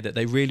sign the player that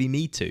they really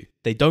need to.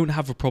 They don't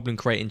have a problem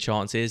creating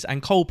chances,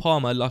 and Cole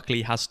Palmer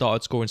luckily has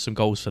started scoring some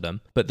goals for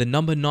them. But the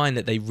number 9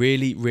 that they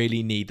really,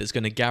 really need that's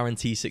going to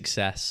guarantee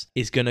success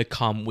is going to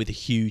come with a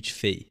huge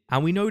fee.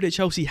 And we know that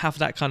Chelsea have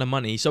that kind of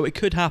money, so it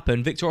could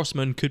happen. Victor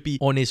Osimhen could be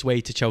on his way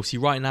to Chelsea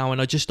right now,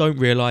 and I just don't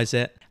realise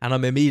it. And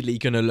I'm immediately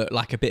going to look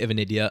like a bit of an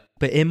idiot.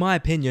 But in my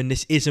opinion,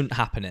 this isn't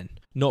happening.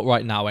 Not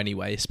right now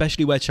anyway,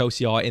 especially where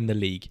Chelsea are in the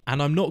league.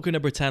 And I'm not going to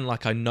pretend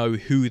like I know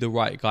who the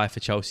right guy for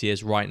Chelsea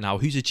is right now,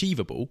 who's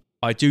achievable.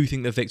 I do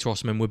think that Victor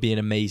Osimhen would be an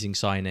amazing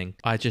signing.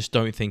 I just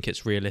don't think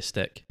it's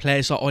realistic.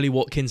 Players like Ollie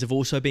Watkins have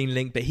also been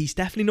linked, but he's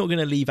definitely not going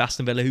to leave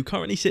Aston Villa, who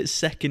currently sits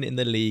second in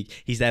the league.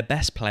 He's their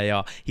best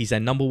player. He's their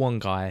number 1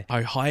 guy.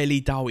 I highly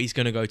doubt he's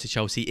going to go to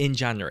Chelsea in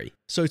January.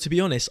 So to be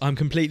honest, I'm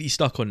completely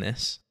stuck on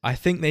this. I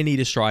think they need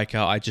a striker,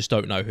 I just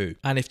don't know who.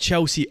 And if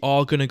Chelsea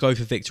are going to go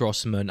for Victor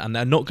Osimhen and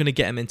they're not going to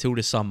get him until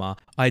the summer,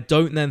 I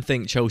don't then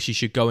think Chelsea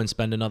should go and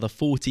spend another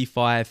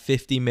 45,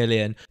 50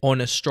 million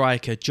on a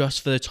striker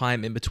just for the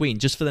time in between,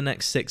 just for the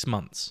next 6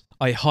 months.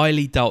 I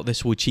highly doubt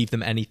this will achieve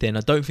them anything. I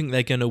don't think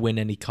they're going to win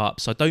any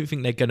cups. I don't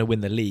think they're going to win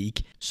the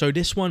league. So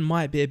this one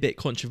might be a bit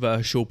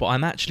controversial, but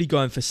I'm actually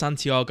going for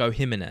Santiago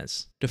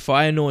Jimenez. The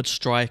Feyenoord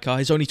striker,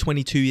 he's only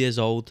 22 years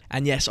old.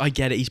 And yes, I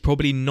get it. He's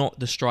probably not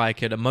the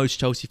striker that most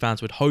Chelsea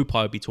fans would hope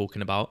I would be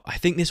talking about. I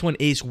think this one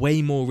is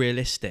way more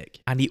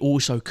realistic. And he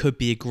also could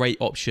be a great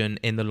option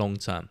in the long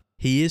term.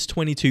 He is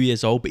 22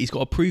 years old, but he's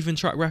got a proven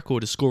track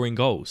record of scoring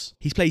goals.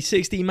 He's played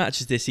 16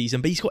 matches this season,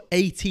 but he's got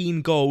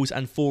 18 goals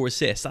and 4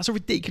 assists. That's a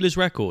ridiculous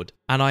record.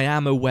 And I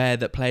am aware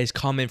that players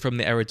coming from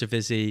the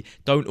Eredivisie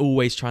don't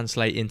always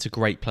translate into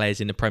great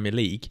players in the Premier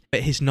League,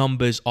 but his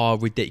numbers are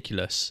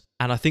ridiculous.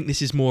 And I think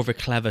this is more of a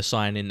clever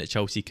signing that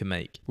Chelsea can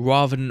make,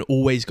 rather than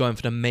always going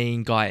for the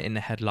main guy in the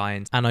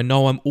headlines. And I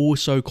know I'm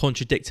also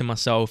contradicting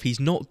myself. He's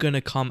not going to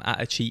come at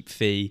a cheap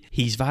fee.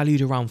 He's valued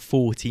around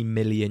 40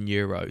 million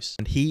euros.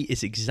 And he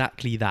is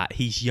exactly that.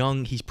 He's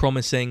young, he's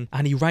promising,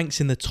 and he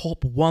ranks in the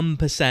top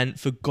 1%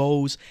 for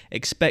goals,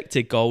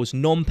 expected goals,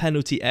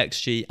 non-penalty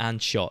XG, and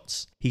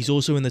shots. He's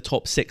also in the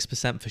top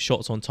 6% for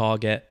shots on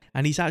target.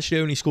 And he's actually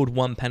only scored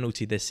 1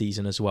 penalty this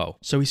season as well.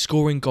 So he's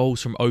scoring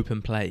goals from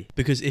open play.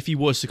 Because if he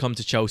was to come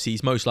to Chelsea,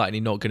 he's most likely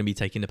not going to be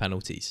taking the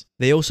penalties.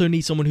 They also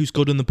need someone who's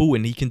good on the ball,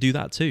 and he can do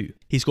that too.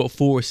 He's got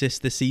 4 assists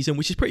this season,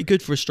 which is pretty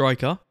good for a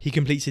striker. He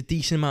completes a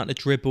decent amount of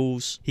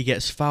dribbles. He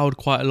gets fouled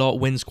quite a lot,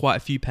 wins quite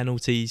a few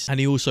penalties. And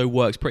he also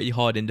works pretty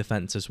hard in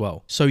defence as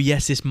well. So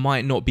yes, this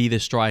might not be the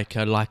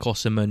striker like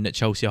Osimhen that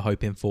Chelsea are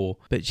hoping for.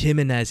 But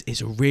Jimenez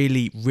is a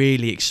really,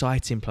 really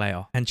exciting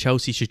player. And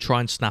Chelsea should try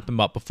and snap him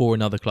up before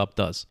another club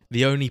does.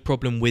 The only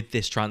problem with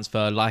this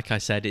transfer, like I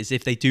said, is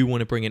if they do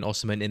want to bring in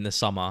Osimhen in the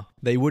summer,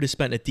 they would have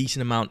spent a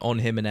decent amount on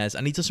Jimenez,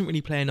 and he doesn't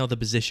really play another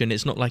position.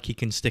 It's not like he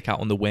can stick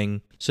out on the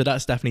wing. So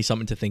that's definitely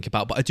something to think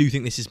about. But I do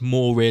think this is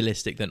more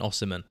realistic than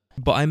Osimhen.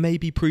 But I may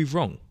be proved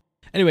wrong.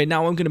 Anyway,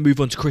 now I'm going to move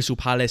on to Crystal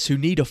Palace, who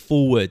need a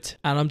forward.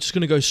 And I'm just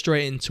going to go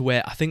straight into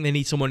it. I think they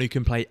need someone who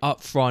can play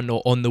up front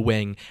or on the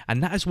wing.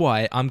 And that is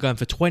why I'm going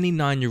for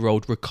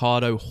 29-year-old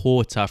Ricardo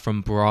Horta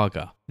from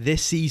Braga.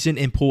 This season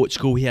in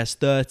Portugal, he has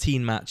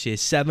 13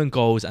 matches, 7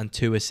 goals and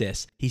 2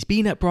 assists. He's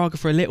been at Braga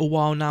for a little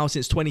while now,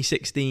 since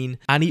 2016.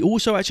 And he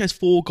also actually has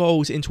 4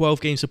 goals in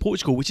 12 games for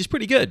Portugal, which is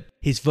pretty good.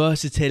 His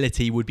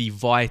versatility would be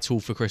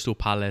vital for Crystal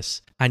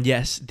Palace. And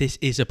yes, this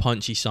is a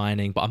punchy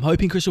signing, but I'm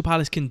hoping Crystal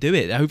Palace can do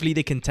it. Hopefully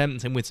they can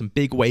tempt him with some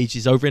big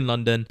wages over in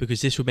London,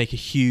 because this would make a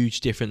huge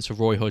difference for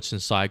Roy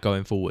Hodgson's side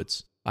going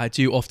forwards. I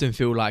do often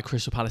feel like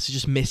Crystal Palace is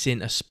just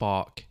missing a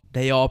spark.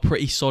 They are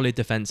pretty solid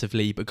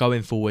defensively, but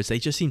going forwards, they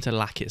just seem to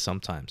lack it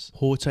sometimes.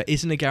 Horta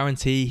isn't a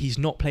guarantee. He's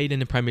not played in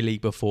the Premier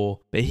League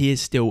before, but he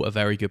is still a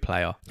very good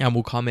player and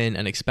will come in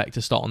and expect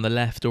to start on the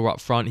left or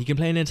up front. He can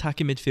play in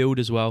attacking midfield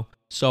as well,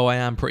 so I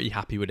am pretty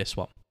happy with this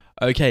one.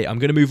 Okay, I'm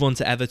going to move on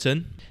to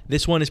Everton.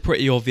 This one is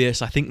pretty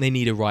obvious. I think they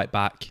need a right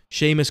back.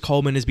 Seamus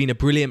Coleman has been a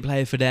brilliant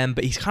player for them,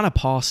 but he's kind of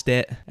past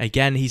it.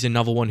 Again, he's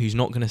another one who's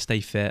not going to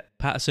stay fit.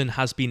 Patterson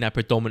has been their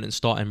predominant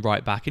starting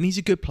right back, and he's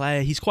a good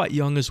player. He's quite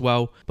young as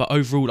well, but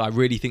overall, I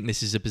really think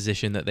this is a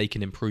position that they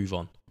can improve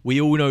on. We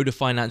all know the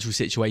financial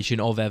situation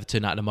of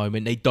Everton at the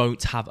moment. They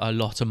don't have a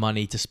lot of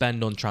money to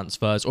spend on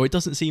transfers, or it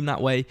doesn't seem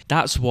that way.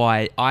 That's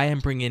why I am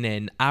bringing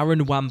in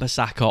Aaron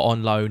Wan-Bissaka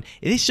on loan.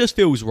 This just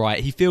feels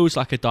right. He feels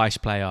like a dice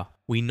player.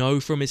 We know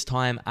from his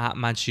time at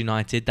Manchester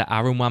United that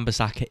Aaron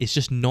Wan-Bissaka is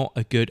just not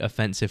a good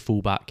offensive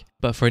fullback.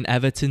 But for an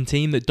Everton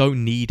team that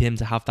don't need him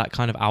to have that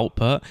kind of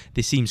output,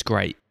 this seems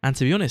great. And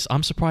to be honest,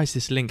 I'm surprised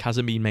this link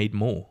hasn't been made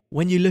more.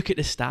 When you look at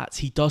the stats,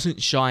 he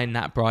doesn't shine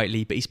that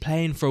brightly, but he's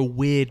playing for a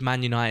weird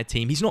Man United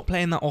team. He's not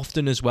playing that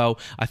often as well.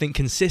 I think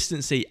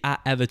consistency at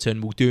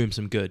Everton will do him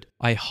some good.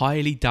 I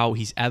highly doubt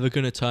he's ever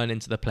going to turn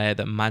into the player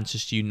that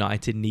Manchester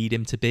United need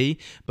him to be.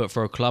 But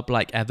for a club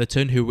like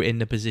Everton, who are in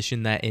the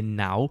position they're in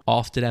now,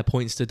 after their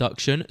points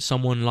deduction,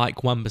 someone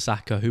like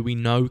Wan-Bissaka, who we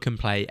know can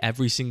play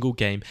every single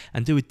game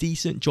and do a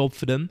decent job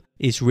for them,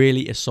 is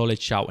really a solid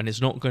shout, and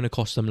it's not going to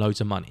cost them loads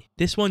of money.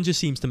 This one just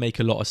seems to make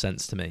a lot of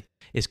sense to me.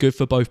 It's good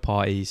for both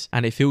parties,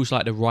 and it feels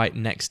like the right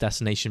next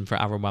destination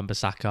for Aaron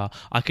Wan-Bissaka.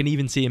 I can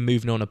even see him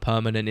moving on a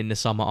permanent in the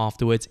summer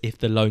afterwards if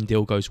the loan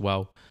deal goes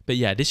well. But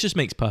yeah, this just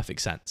makes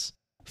perfect sense.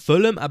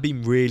 Fulham have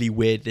been really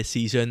weird this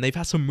season. They've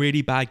had some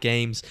really bad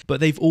games, but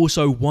they've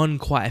also won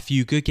quite a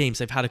few good games.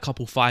 They've had a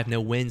couple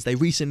 5-0 wins. They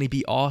recently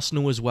beat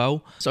Arsenal as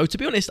well. So to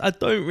be honest, I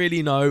don't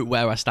really know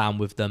where I stand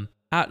with them.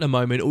 At the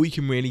moment, all you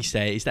can really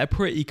say is they're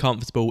pretty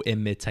comfortable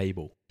in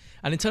mid-table.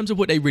 And in terms of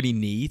what they really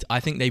need,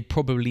 I think they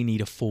probably need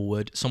a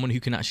forward, someone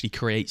who can actually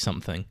create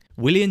something.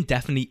 Willian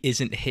definitely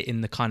isn't hitting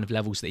the kind of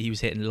levels that he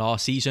was hitting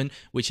last season,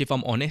 which if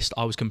I'm honest,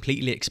 I was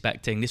completely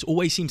expecting. This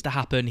always seems to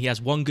happen. He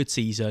has one good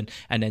season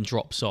and then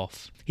drops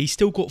off. He's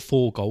still got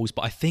 4 goals,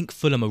 but I think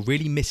Fulham are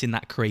really missing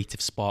that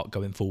creative spark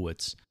going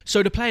forwards.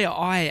 So the player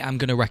I am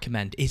going to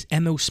recommend is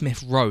Emil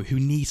Smith-Rowe, who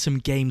needs some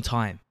game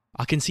time.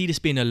 I can see this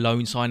being a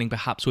loan signing,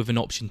 perhaps with an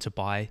option to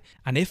buy.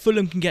 And if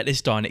Fulham can get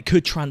this done, it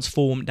could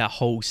transform their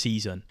whole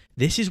season.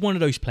 This is one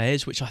of those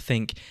players which I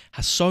think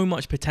has so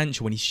much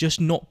potential and he's just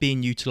not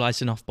being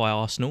utilised enough by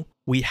Arsenal.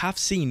 We have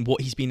seen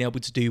what he's been able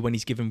to do when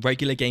he's given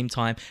regular game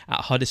time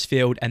at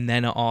Huddersfield and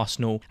then at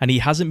Arsenal. And he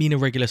hasn't been a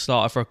regular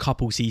starter for a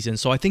couple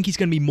seasons. So I think he's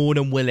going to be more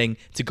than willing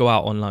to go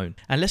out on loan.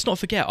 And let's not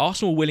forget,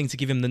 Arsenal were willing to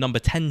give him the number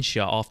 10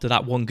 shirt after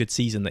that one good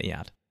season that he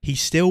had. He's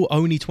still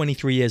only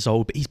 23 years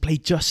old, but he's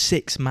played just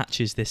 6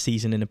 matches this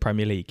season in the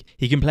Premier League.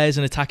 He can play as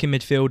an attacking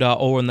midfielder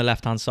or on the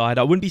left-hand side.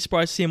 I wouldn't be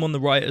surprised to see him on the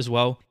right as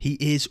well. He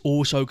is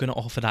also going to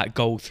offer that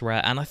goal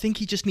threat, and I think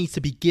he just needs to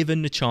be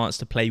given the chance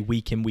to play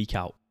week in, week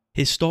out.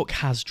 His stock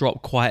has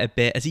dropped quite a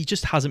bit as he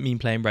just hasn't been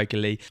playing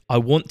regularly. I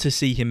want to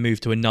see him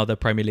move to another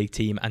Premier League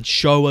team and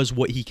show us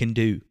what he can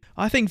do.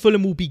 I think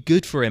Fulham will be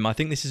good for him. I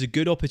think this is a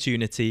good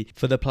opportunity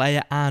for the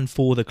player and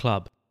for the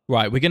club.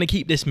 Right, we're going to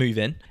keep this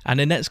moving, and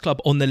the next club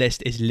on the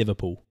list is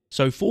Liverpool.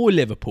 So for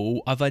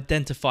Liverpool, I've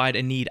identified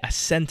a need a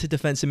centre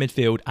defensive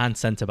midfield and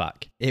centre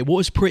back. It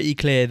was pretty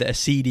clear that a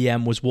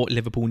CDM was what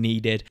Liverpool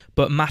needed,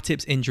 but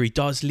Matip's injury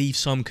does leave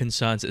some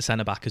concerns at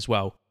centre back as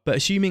well. But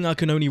assuming I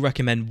can only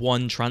recommend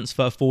one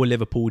transfer for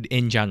Liverpool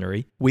in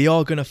January, we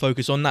are going to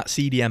focus on that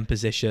CDM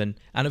position.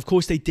 And of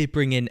course, they did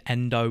bring in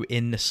Endo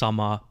in the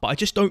summer, but I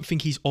just don't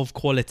think he's of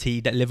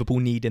quality that Liverpool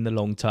need in the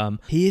long term.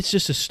 He is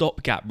just a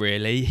stopgap,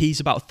 really. He's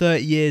about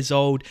 30 years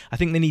old. I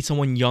think they need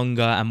someone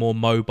younger and more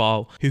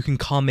mobile who can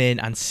come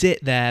in and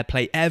sit there,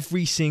 play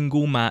every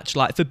single match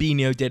like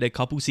Fabinho did a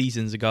couple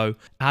seasons ago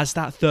as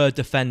that third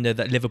defender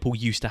that Liverpool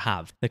used to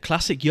have. The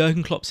classic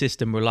Jurgen Klopp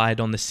system relied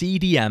on the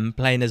CDM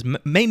playing as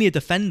mainly a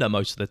defender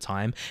most of the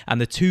time and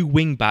the 2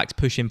 wing backs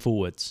pushing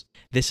forwards.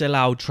 This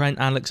allowed Trent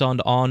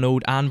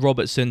Alexander-Arnold and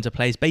Robertson to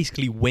play as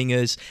basically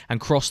wingers and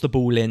cross the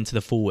ball into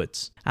the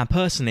forwards. And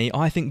personally,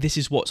 I think this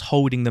is what's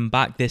holding them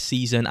back this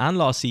season and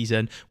last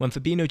season when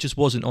Fabinho just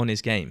wasn't on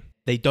his game.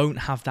 They don't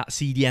have that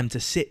CDM to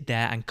sit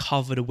there and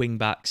cover the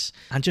wing-backs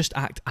and just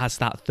act as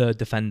that third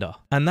defender.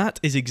 And that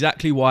is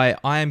exactly why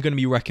I am going to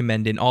be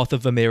recommending Arthur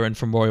Vermeeren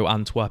from Royal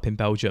Antwerp in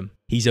Belgium.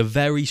 He's a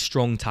very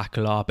strong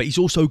tackler, but he's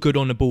also good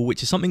on the ball,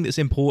 which is something that's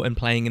important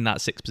playing in that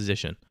 6th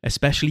position.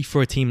 Especially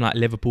for a team like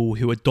Liverpool,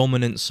 who are a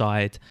dominant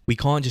side. We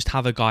can't just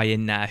have a guy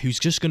in there who's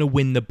just going to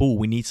win the ball.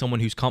 We need someone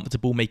who's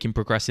comfortable making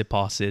progressive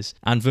passes.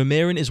 And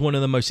Vermeeren is one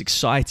of the most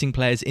exciting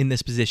players in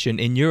this position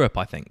in Europe,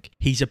 I think.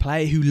 He's a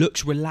player who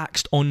looks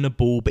relaxed on the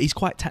ball, but he's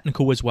quite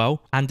technical as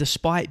well. And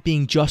despite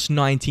being just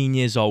 19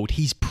 years old,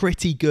 he's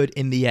pretty good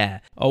in the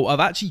air. Oh, I've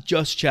actually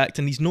just checked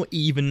and he's not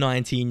even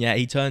 19 yet.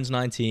 He turns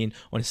 19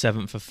 on the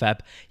 7th of Feb.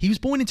 He was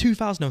born in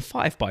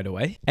 2005, by the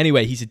way.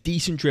 Anyway, he's a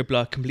decent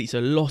dribbler, completes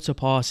a lot of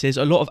passes,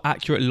 a lot of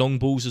accurate long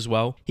balls as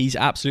well. He's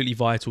absolutely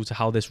vital to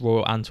how this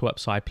Royal Antwerp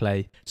side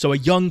play. So a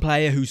young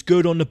player who's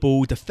good on the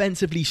ball,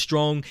 defensively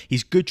strong,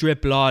 he's good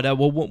dribbler.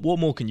 Well, what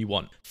more can you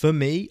want? For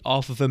me,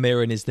 Arthur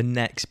Vermeeren is the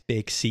next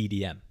big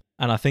CDM.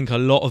 And I think a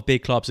lot of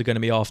big clubs are going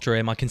to be after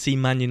him. I can see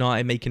Man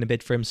United making a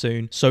bid for him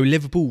soon. So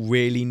Liverpool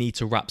really need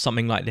to wrap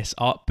something like this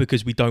up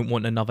because we don't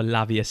want another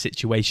Lavia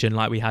situation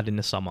like we had in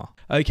the summer.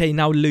 Okay,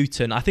 now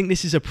Luton. I think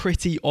this is a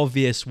pretty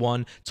obvious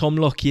one. Tom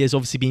Lockyer has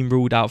obviously been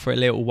ruled out for a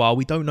little while.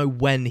 We don't know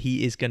when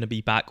he is going to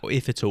be back or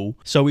if at all.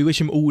 So we wish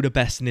him all the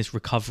best in his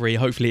recovery.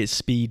 Hopefully it's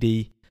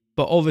speedy.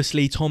 But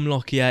obviously, Tom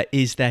Lockyer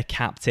is their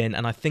captain,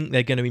 and I think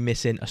they're going to be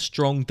missing a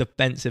strong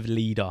defensive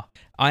leader.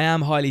 I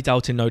am highly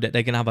doubting, though, that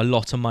they're going to have a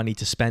lot of money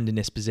to spend in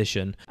this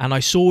position. And I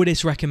saw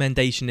this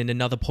recommendation in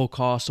another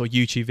podcast or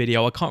YouTube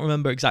video. I can't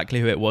remember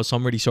exactly who it was, so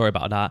I'm really sorry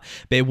about that.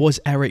 But it was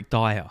Eric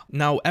Dyer.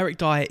 Now, Eric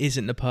Dyer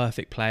isn't the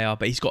perfect player,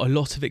 but he's got a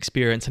lot of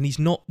experience, and he's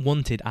not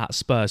wanted at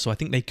Spurs, so I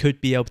think they could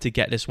be able to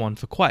get this one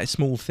for quite a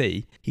small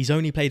fee. He's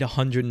only played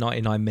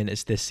 199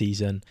 minutes this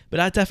season, but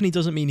that definitely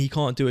doesn't mean he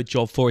can't do a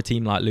job for a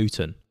team like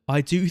Luton. I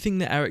do think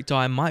that Eric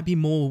Dyer might be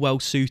more well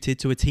suited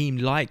to a team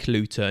like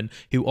Luton,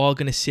 who are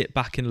going to sit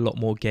back in a lot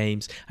more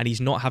games and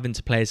he's not having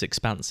to play as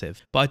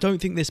expansive. But I don't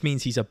think this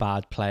means he's a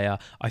bad player.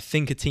 I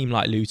think a team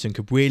like Luton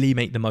could really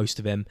make the most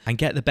of him and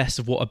get the best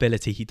of what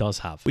ability he does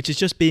have, which is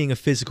just being a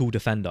physical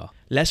defender.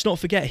 Let's not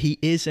forget he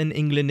is an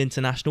England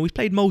international. He's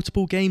played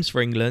multiple games for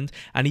England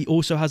and he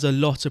also has a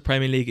lot of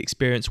Premier League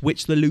experience,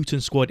 which the Luton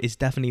squad is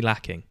definitely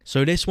lacking.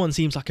 So this one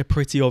seems like a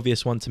pretty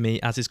obvious one to me,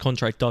 as his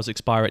contract does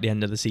expire at the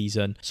end of the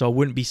season. So I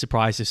wouldn't be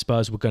surprised if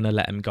Spurs were going to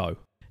let him go.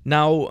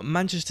 Now,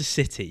 Manchester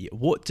City,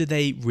 what do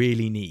they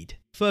really need?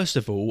 First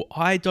of all,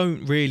 I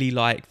don't really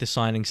like the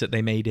signings that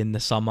they made in the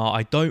summer.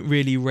 I don't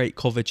really rate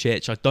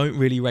Kovacic. I don't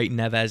really rate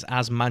Neves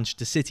as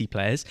Manchester City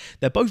players.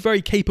 They're both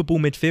very capable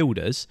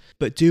midfielders,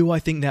 but do I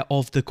think they're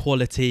of the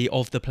quality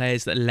of the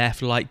players that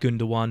left, like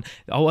Gundogan?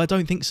 Oh, I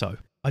don't think so.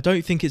 I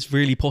don't think it's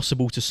really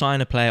possible to sign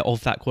a player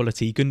of that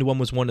quality. Gundogan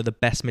was one of the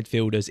best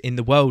midfielders in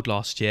the world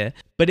last year,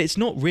 but it's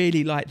not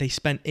really like they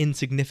spent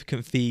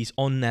insignificant fees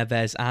on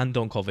Neves and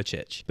on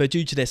Kovacic. But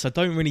due to this, I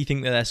don't really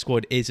think that their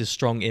squad is as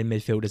strong in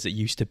midfield as it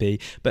used to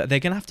be, but they're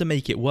going to have to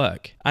make it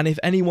work. And if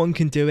anyone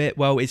can do it,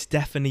 well, it's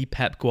definitely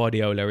Pep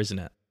Guardiola, isn't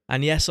it?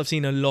 And yes, I've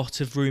seen a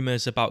lot of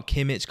rumours about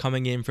Kimmich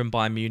coming in from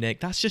Bayern Munich.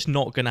 That's just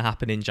not going to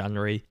happen in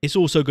January. It's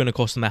also going to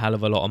cost them a hell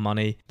of a lot of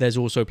money. There's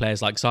also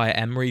players like Zaire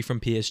Emery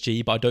from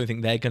PSG, but I don't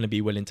think they're going to be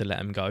willing to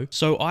let him go.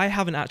 So I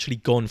haven't actually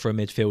gone for a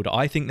midfielder.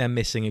 I think they're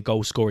missing a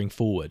goal-scoring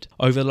forward.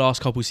 Over the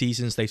last couple of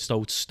seasons, they've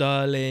sold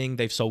Sterling,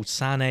 they've sold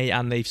Sané,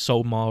 and they've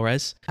sold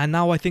Mahrez. And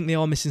now I think they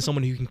are missing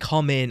someone who can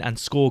come in and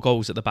score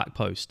goals at the back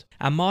post.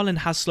 And Marlon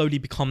has slowly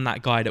become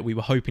that guy that we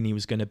were hoping he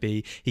was going to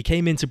be. He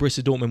came into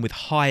Borussia Dortmund with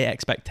high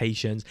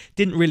expectations,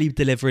 didn't really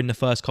deliver in the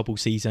first couple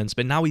seasons,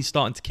 but now he's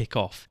starting to kick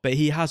off. But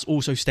he has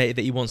also stated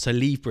that he wants to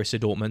leave Borussia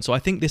Dortmund, so I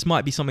think this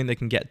might be something that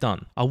can get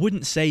done. I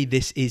wouldn't say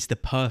this is the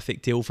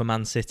perfect deal for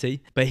Man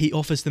City, but he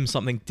offers them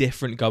something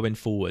different going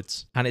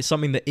forwards, and it's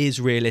something that is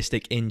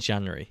realistic in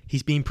January.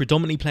 He's been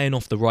predominantly playing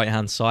off the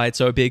right-hand side,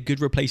 so it'd be a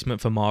good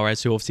replacement for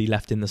Mahrez, who obviously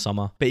left in the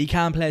summer. But he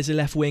can play as a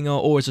left winger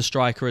or as a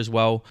striker as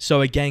well,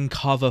 so again,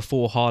 cover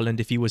for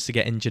Haaland if he was to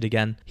get injured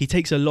again. He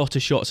takes a lot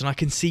of shots, and I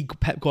can see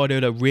Pep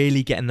Guardiola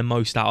really getting the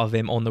most out of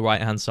him on the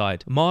right-hand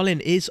side. Marlon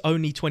is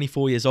only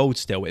 24 years old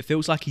still. It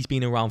feels like he's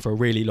been around for a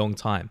really long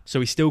time. So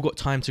he's still got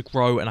time to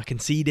grow, and I can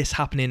see this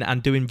happening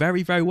and doing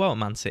very, very well at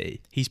Man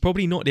City. He's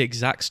probably not the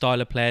exact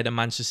style of player that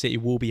Manchester City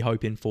will be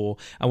hoping for,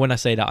 and when I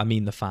say that, I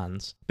mean the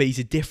fans. But he's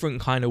a different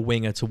kind of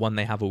winger to one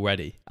they have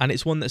already. And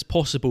it's one that's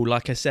possible.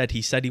 Like I said,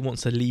 he said he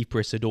wants to leave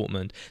Borussia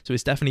Dortmund, so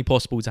it's definitely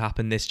possible to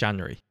happen this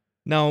January.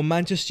 Now,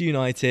 Manchester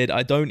United,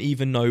 I don't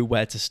even know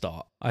where to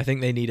start. I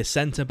think they need a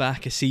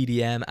centre-back, a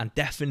CDM, and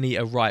definitely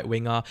a right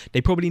winger.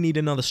 They probably need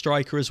another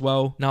striker as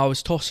well. Now, I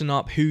was tossing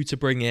up who to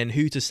bring in,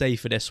 who to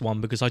save for this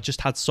one, because I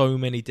just had so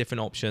many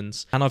different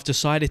options. And I've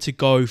decided to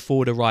go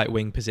for the right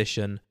wing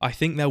position. I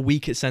think they're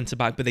weak at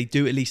centre-back, but they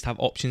do at least have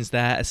options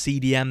there. A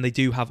CDM, they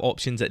do have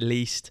options at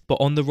least.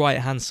 But on the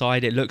right-hand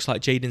side, it looks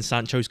like Jadon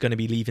Sancho's going to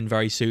be leaving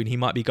very soon. He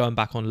might be going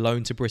back on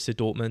loan to Borussia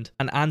Dortmund.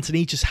 And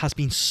Antony just has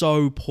been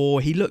so poor.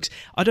 He looks,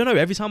 I don't know,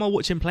 every time I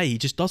watch him play, he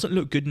just doesn't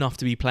look good enough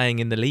to be playing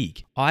in the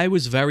league. I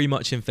was very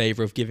much in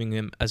favour of giving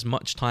him as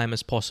much time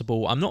as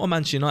possible. I'm not a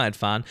Manchester United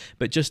fan,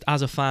 but just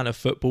as a fan of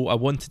football, I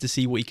wanted to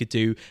see what he could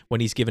do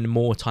when he's given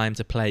more time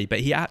to play.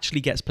 But he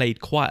actually gets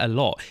played quite a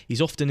lot. He's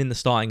often in the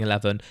starting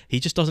 11. He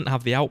just doesn't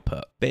have the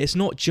output. But it's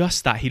not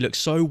just that. He looks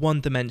so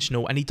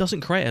one-dimensional and he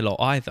doesn't create a lot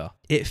either.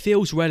 It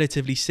feels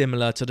relatively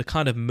similar to the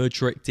kind of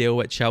Mudryk deal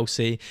at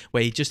Chelsea,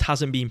 where he just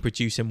hasn't been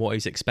producing what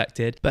he's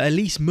expected. But at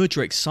least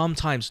Mudryk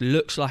sometimes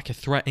looks like a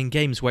threat in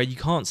games where you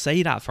can't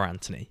say that for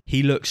Antony.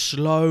 He looks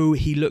slow.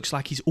 He looks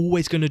like he's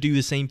always going to do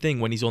the same thing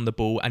when he's on the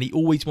ball, and he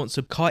always wants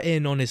to cut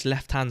in on his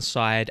left-hand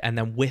side and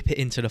then whip it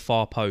into the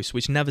far post,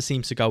 which never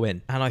seems to go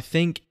in. And I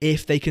think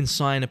if they can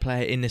sign a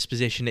player in this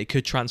position, it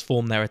could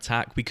transform their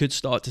attack. We could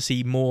start to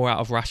see more out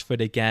of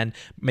Rashford again,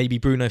 maybe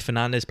Bruno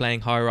Fernandes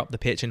playing higher up the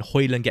pitch and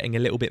Højlund getting a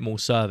little bit more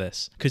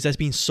service, because there's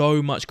been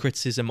so much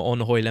criticism on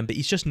Højlund, but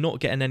he's just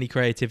not getting any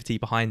creativity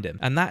behind him.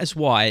 And that is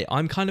why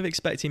I'm kind of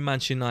expecting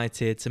Manchester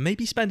United to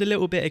maybe spend a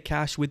little bit of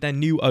cash with their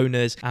new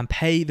owners and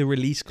pay the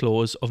release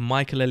clause of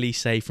Michael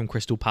Olise from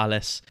Crystal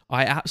Palace.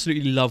 I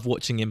absolutely love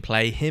watching him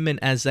play. Him and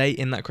Eze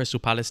in that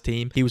Crystal Palace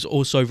team. He was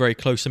also very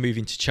close to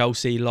moving to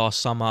Chelsea last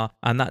summer,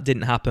 and that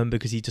didn't happen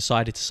because he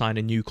decided to sign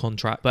a new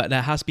contract. But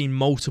there has been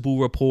multiple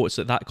reports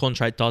that that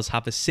contract does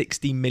have a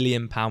 £60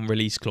 million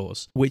release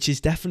clause, which is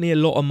definitely a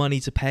lot of money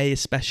to pay,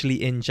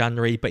 especially in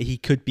January, but he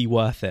could be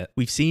worth it.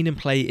 We've seen him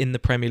play in the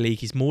Premier League.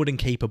 He's more than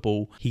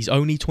capable. He's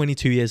only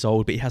 22 years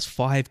old, but he has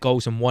 5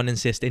 goals and 1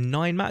 assist in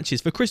 9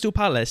 matches. For Crystal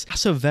Palace,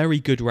 that's a very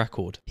good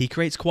record. He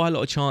creates quite a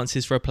lot of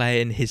chances for a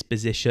player in his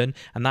position,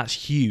 and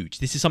that's huge.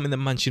 This is something that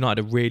Manchester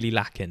United are really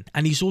lacking.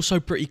 And he's also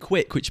pretty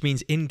quick, which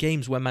means in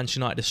games where Manchester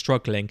United are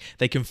struggling,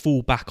 they can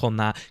fall back on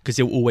that because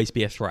he'll always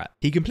be a threat.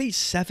 He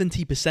completes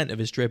 70% of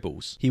his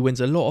dribbles. He wins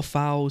a lot of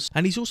fouls,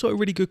 and he's also a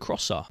really good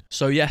crosser.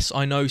 So yes,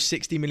 I know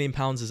 £60 million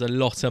is a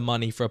lot of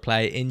money for a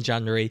player in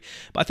January,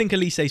 but I think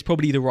Olise is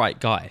probably the right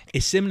guy.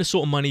 It's similar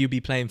sort of money you'd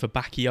be playing for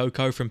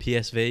Bakayoko from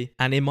PSV,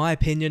 and in my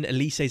opinion,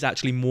 Olise is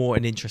actually more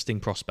an interesting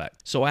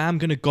prospect. So I am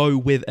going to go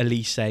with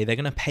Olise say. They're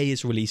going to pay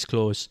his release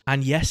clause.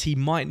 And yes, he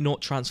might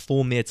not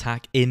transform the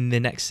attack in the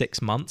next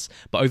 6 months,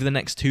 but over the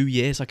next 2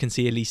 years, I can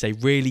see Elise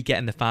really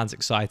getting the fans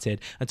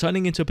excited and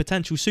turning into a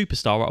potential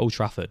superstar at Old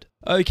Trafford.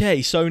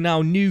 Okay, so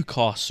now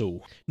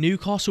Newcastle.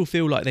 Newcastle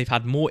feel like they've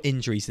had more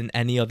injuries than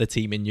any other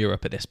team in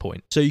Europe at this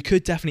point. So you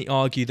could definitely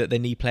argue that they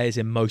need players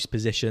in most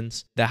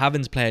positions. They're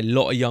having to play a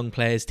lot of young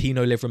players.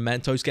 Tino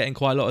Livramento's getting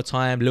quite a lot of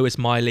time. Lewis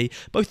Miley.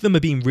 Both of them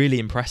have been really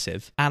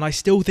impressive. And I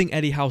still think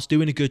Eddie Howe's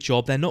doing a good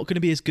job. They're not going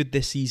to be as good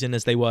this season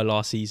as they were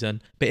last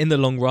season. But in the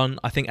long run,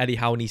 I think Eddie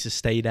Howe needs to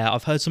stay there.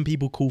 I've heard some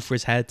people call for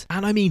his head.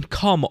 And I mean,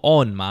 come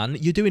on, man.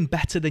 You're doing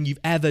better than you've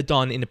ever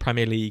done in the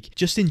Premier League.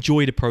 Just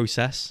enjoy the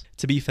process.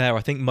 To be fair,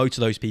 I think most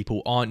of those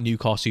people aren't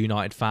Newcastle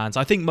United fans.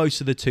 I think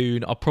most of the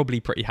Toon are probably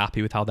pretty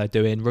happy with how they're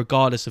doing,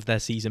 regardless of their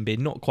season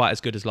being not quite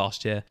as good as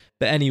last year.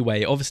 But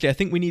anyway, obviously I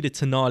think we need a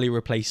Tonali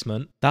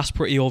replacement. That's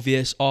pretty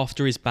obvious.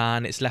 After his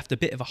ban, it's left a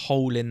bit of a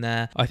hole in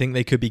there. I think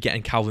they could be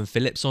getting Calvin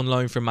Phillips on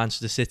loan from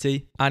Manchester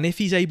City. And if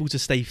he's able to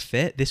stay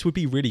fit, this would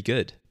be really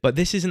good. But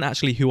this isn't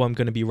actually who I'm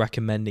going to be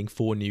recommending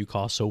for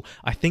Newcastle.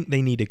 I think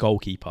they need a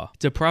goalkeeper.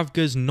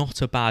 Dubravka's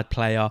not a bad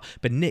player,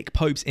 but Nick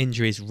Pope's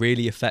injuries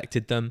really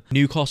affected them.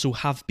 Newcastle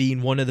have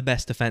been one of the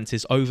best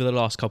defences over the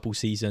last couple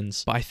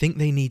seasons, but I think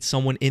they need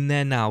someone in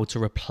there now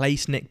to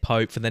replace Nick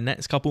Pope for the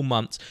next couple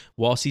months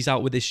whilst he's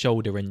out with his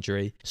shoulder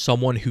injury.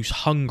 Someone who's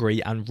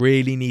hungry and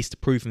really needs to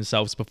prove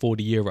themselves before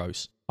the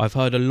Euros. I've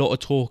heard a lot of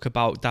talk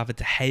about David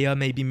De Gea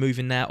maybe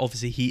moving there.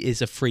 Obviously, he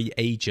is a free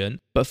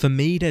agent. But for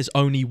me, there's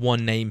only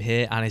one name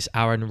here, and it's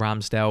Aaron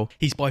Ramsdale.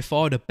 He's by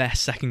far the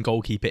best second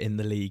goalkeeper in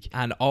the league.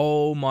 And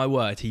oh my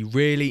word, he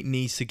really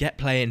needs to get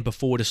playing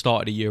before the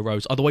start of the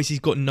Euros. Otherwise, he's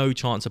got no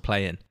chance of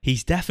playing.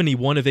 He's definitely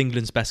one of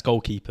England's best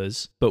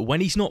goalkeepers. But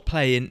when he's not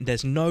playing,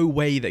 there's no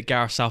way that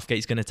Gareth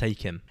Southgate's going to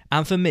take him.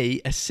 And for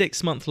me, a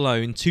 6-month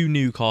loan to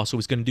Newcastle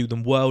is going to do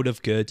them world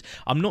of good.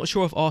 I'm not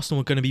sure if Arsenal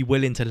are going to be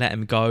willing to let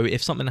him go.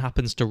 If something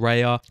happens to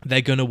Raya,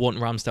 they're going to want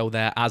Ramsdale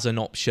there as an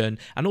option.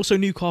 And also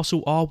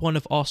Newcastle are one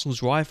of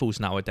Arsenal's rivals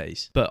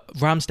nowadays. But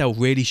Ramsdale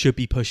really should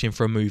be pushing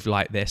for a move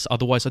like this.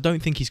 Otherwise, I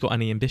don't think he's got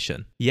any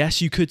ambition.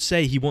 Yes, you could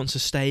say he wants to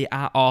stay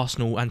at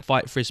Arsenal and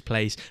fight for his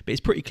place, but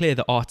it's pretty clear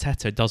that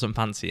Arteta doesn't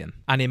fancy him.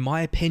 And in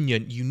my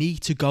opinion, you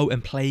need to go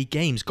and play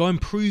games. Go and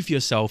prove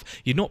yourself.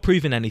 You're not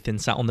proving anything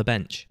sat on the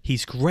bench.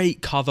 He's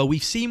great cover.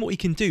 We've seen what he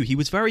can do. He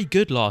was very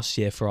good last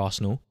year for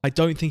Arsenal. I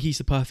don't think he's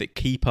the perfect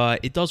keeper.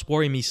 It does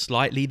worry me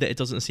slightly that it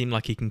doesn't seem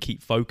like he can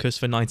keep focus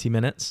for 90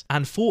 minutes.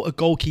 And for a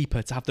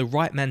goalkeeper to have the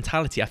right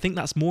mentality, I think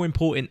that's more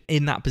important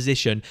in that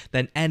position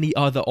than any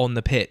other on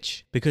the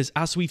pitch. Because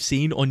as we've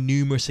seen on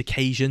numerous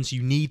occasions,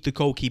 you need the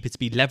goalkeeper to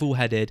be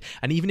level-headed,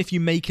 and even if you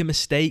make a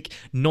mistake,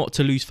 not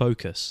to lose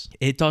focus.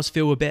 It does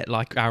feel a bit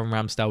like Aaron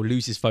Ramsdale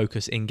loses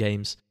focus in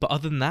games. But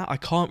other than that, I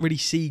can't really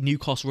see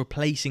Newcastle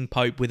replacing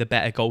Pope with a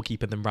better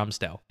goalkeeper than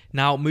Ramsdale.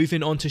 Now,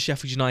 moving on to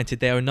Sheffield United,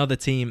 they're another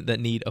team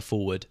that need a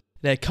forward.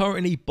 They're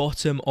currently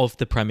bottom of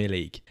the Premier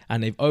League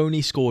and they've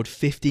only scored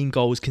 15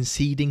 goals,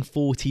 conceding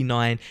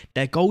 49.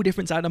 Their goal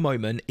difference at the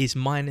moment is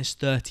minus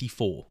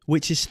 34,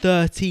 which is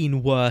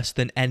 13 worse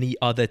than any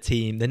other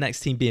team, the next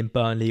team being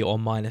Burnley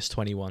on minus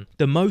 21.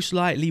 The most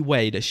likely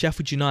way that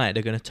Sheffield United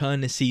are going to turn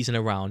this season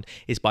around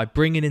is by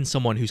bringing in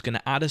someone who's going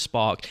to add a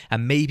spark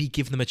and maybe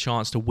give them a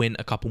chance to win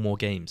a couple more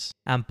games.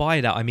 And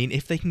by that, I mean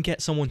if they can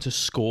get someone to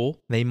score,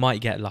 they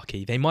might get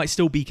lucky. They might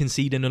still be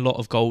conceding a lot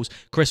of goals.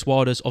 Chris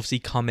Wilder's obviously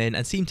come in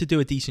and seemed to do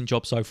a decent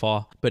job so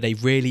far, but they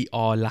really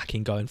are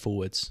lacking going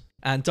forwards.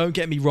 And don't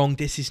get me wrong,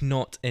 this is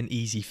not an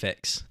easy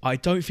fix. I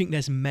don't think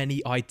there's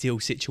many ideal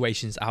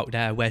situations out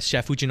there where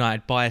Sheffield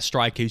United buy a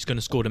striker who's going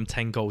to score them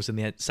 10 goals in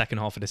the second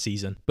half of the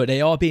season. But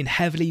they are being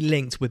heavily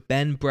linked with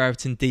Ben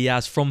Brereton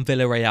Diaz from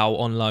Villarreal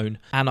on loan.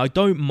 And I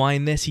don't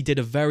mind this, he did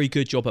a very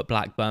good job at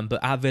Blackburn,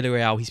 but at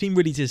Villarreal he's been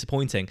really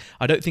disappointing.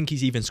 I don't think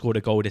he's even scored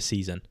a goal this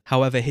season.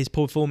 However, his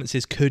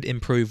performances could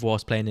improve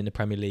whilst playing in the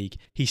Premier League.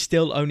 He's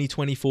still only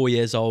 24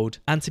 years old.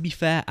 And to be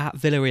fair, at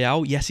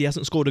Villarreal, yes, he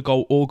hasn't scored a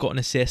goal or got an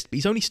assist, but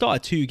he's only started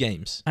 2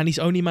 games and he's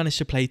only managed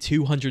to play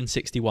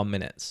 261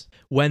 minutes.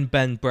 When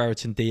Ben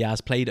Brereton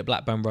Diaz played at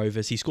Blackburn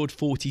Rovers, he scored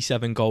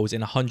 47 goals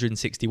in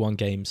 161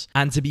 games.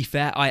 And to be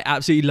fair, I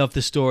absolutely love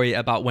the story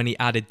about when he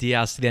added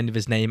Diaz to the end of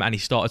his name and he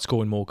started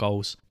scoring more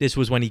goals. This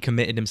was when he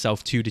committed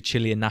himself to the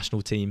Chilean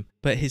national team.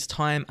 But his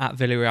time at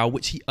Villarreal,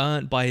 which he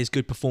earned by his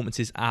good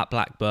performances at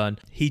Blackburn,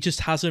 he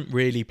just hasn't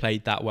really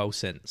played that well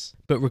since.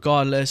 But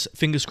regardless,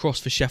 fingers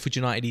crossed for Sheffield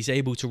United, he's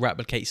able to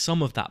replicate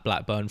some of that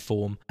Blackburn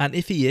form. And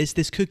if he is,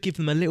 this could give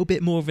them a little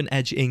bit more of an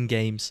edge in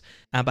games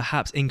and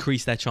perhaps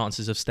increase their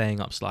chances of staying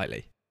up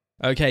slightly.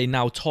 Okay,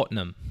 now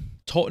Tottenham.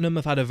 Tottenham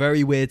have had a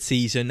very weird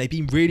season. They've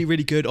been really,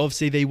 really good.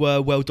 Obviously, they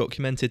were well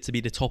documented to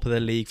be the top of the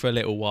league for a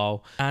little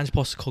while. Ange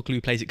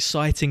Postecoglou plays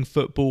exciting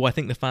football. I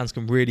think the fans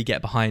can really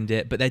get behind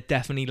it, but they're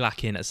definitely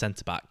lacking at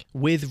centre-back.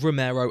 With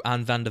Romero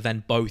and Van der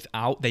Ven both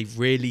out, they've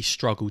really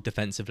struggled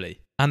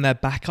defensively. And their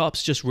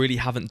backups just really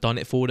haven't done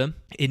it for them.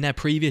 In their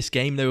previous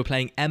game, they were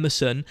playing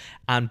Emerson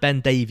and Ben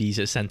Davies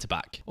at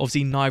centre-back.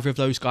 Obviously, neither of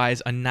those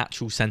guys are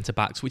natural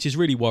centre-backs, which is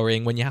really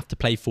worrying when you have to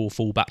play 4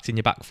 full-backs in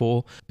your back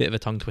four. Bit of a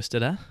tongue twister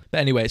there. But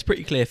anyway, it's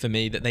pretty clear for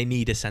me that they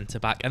need a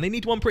centre-back, and they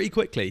need one pretty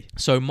quickly.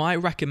 So my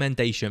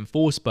recommendation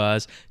for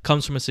Spurs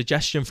comes from a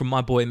suggestion from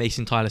my boy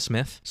Mason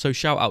Tyler-Smith. So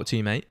shout out to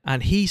you, mate.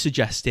 And he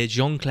suggested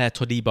Jean-Claire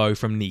Todibo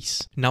from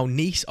Nice. Now,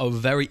 Nice are a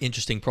very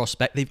interesting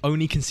prospect. They've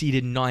only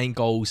conceded 9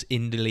 goals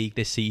in the league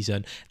this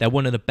season. They're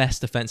one of the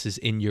best defences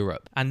in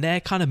Europe. And their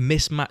kind of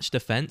mismatched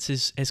defence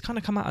has kind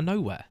of come out of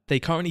nowhere.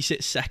 They currently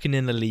sit second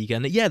in the league.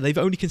 And yeah, they've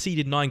only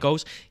conceded 9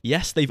 goals.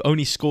 Yes, they've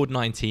only scored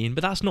 19,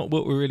 but that's not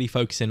what we're really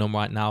focusing on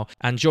right now.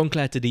 And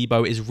Jean-Claire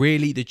Todibo is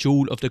really the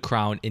jewel of the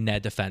crown in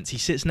their defence. He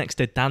sits next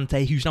to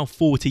Dante, who's now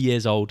 40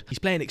 years old. He's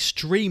playing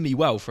extremely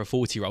well for a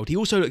 40-year-old. He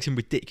also looks in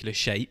ridiculous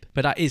shape,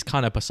 but that is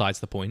kind of besides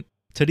the point.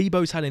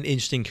 Todibo's had an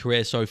interesting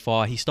career so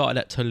far. He started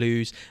at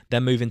Toulouse,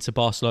 then moved into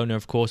Barcelona,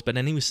 of course, but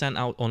then he was sent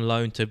out on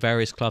loan to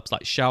various clubs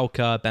like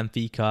Schalke,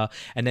 Benfica,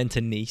 and then to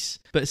Nice.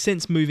 But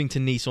since moving to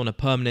Nice on a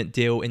permanent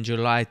deal in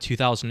July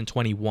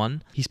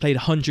 2021, he's played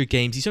 100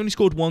 games. He's only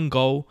scored 1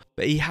 goal,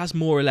 but he has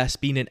more or less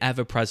been an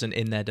ever-present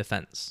in their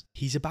defence.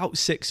 He's about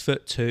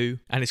 6'2",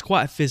 and it's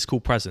quite a physical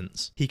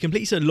presence. He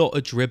completes a lot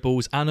of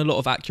dribbles and a lot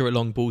of accurate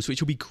long balls,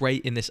 which will be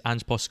great in this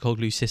Ange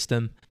Postecoglou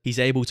system. He's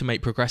able to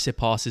make progressive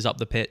passes up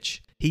the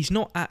pitch. He's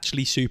not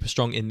actually super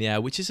strong in the air,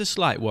 which is a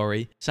slight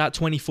worry. So at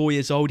 24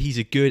 years old, he's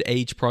a good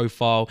age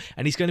profile,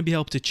 and he's going to be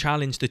able to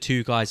challenge the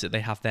 2 guys that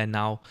they have there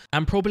now,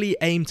 and probably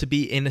aim to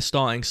be in a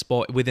starting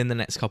spot within the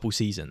next couple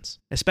seasons.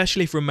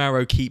 Especially if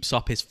Romero keeps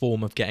up his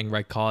form of getting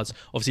red cards.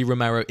 Obviously,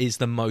 Romero is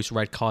the most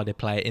red carded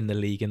player in the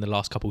league in the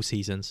last couple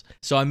seasons.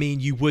 So I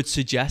mean, you would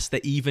suggest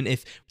that even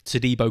if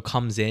Todibo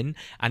comes in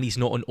and he's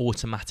not an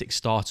automatic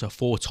starter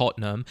for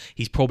Tottenham,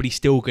 he's probably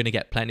still going to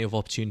get plenty of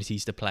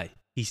opportunities to play.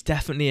 He's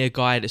definitely a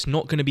guy that's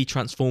not going to be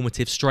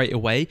transformative straight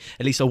away.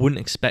 At least I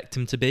wouldn't expect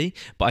him to be.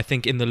 But I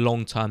think in the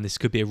long term, this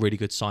could be a really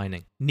good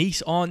signing.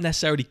 Nice aren't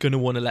necessarily going to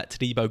want to let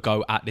Todibo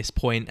go at this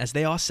point, as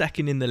they are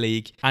second in the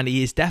league. And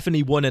he is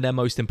definitely one of their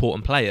most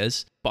important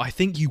players. But I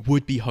think you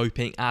would be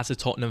hoping as a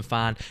Tottenham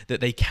fan that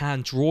they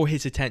can draw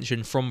his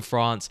attention from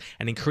France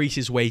and increase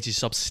his wages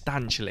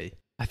substantially.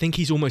 I think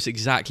he's almost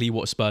exactly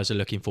what Spurs are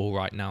looking for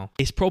right now.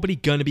 It's probably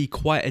going to be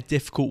quite a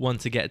difficult one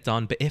to get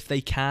done, but if they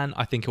can,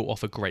 I think it will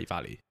offer great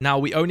value. Now,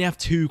 we only have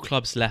 2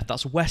 clubs left.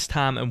 That's West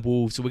Ham and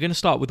Wolves. So we're going to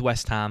start with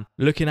West Ham.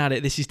 Looking at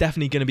it, this is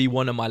definitely going to be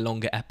one of my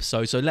longer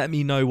episodes, so let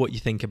me know what you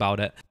think about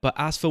it. But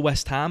as for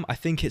West Ham, I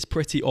think it's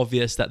pretty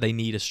obvious that they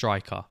need a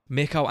striker.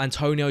 Mikel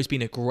Antonio's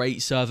been a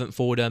great servant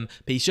for them,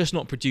 but he's just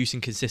not producing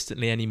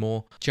consistently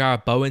anymore.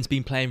 Jarrod Bowen's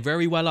been playing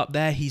very well up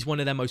there. He's one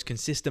of their most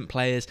consistent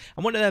players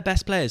and one of their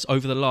best players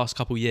over the last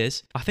couple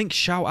years. I think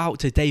shout out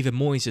to David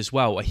Moyes as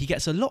well. He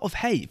gets a lot of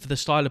hate for the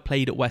style of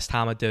play that West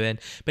Ham are doing,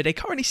 but they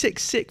currently sit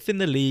 6th in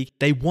the league.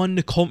 They won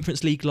the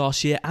Conference League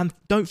last year, and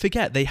don't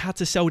forget, they had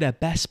to sell their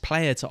best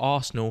player to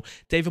Arsenal.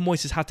 David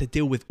Moyes has had to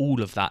deal with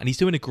all of that, and he's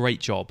doing a great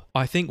job.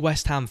 I think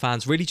West Ham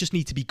fans really just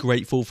need to be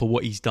grateful for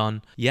what he's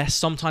done. Yes,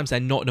 sometimes they're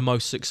not the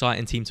most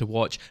exciting team to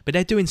watch, but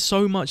they're doing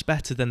so much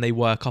better than they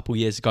were a couple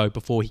years ago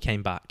before he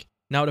came back.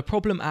 Now, the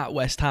problem at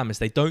West Ham is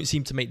they don't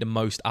seem to make the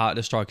most out of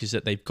the strikers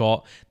that they've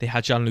got. They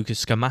had Gianluca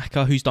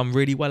Scamacca, who's done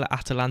really well at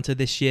Atalanta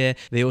this year.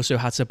 They also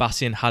had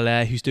Sebastian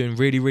Haller, who's doing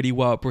really, really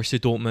well at Borussia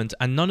Dortmund,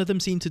 and none of them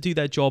seem to do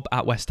their job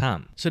at West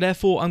Ham. So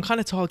therefore, I'm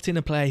kind of targeting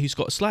a player who's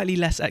got slightly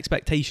less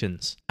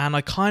expectations, and I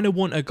kind of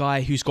want a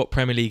guy who's got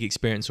Premier League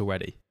experience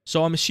already.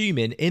 So I'm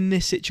assuming in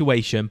this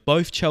situation,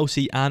 both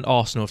Chelsea and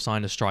Arsenal have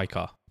signed a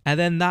striker. And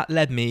then that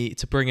led me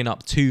to bringing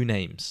up 2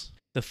 names.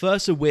 The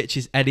first of which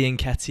is Eddie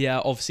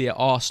Nketiah, obviously at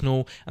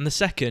Arsenal, and the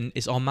second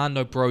is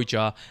Armando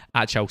Broja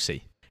at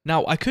Chelsea.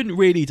 Now, I couldn't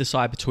really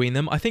decide between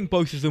them. I think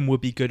both of them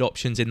would be good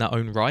options in their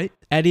own right.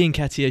 Eddie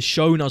Nketiah has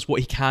shown us what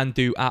he can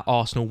do at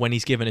Arsenal when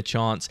he's given a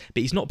chance,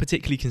 but he's not a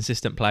particularly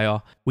consistent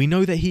player. We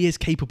know that he is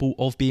capable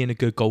of being a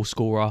good goal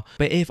scorer,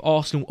 but if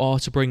Arsenal are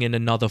to bring in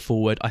another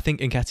forward, I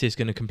think Nketiah is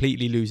going to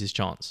completely lose his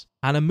chance.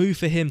 And a move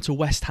for him to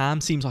West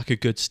Ham seems like a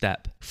good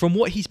step. From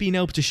what he's been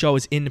able to show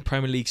us in the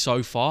Premier League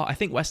so far, I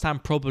think West Ham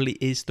probably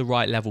is the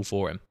right level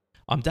for him.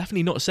 I'm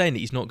definitely not saying that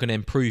he's not going to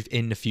improve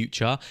in the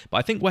future, but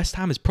I think West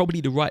Ham is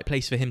probably the right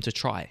place for him to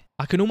try.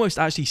 I can almost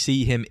actually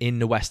see him in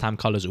the West Ham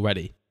colours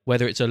already.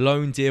 Whether it's a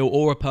loan deal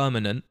or a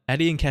permanent,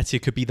 Eddie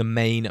Nketiah could be the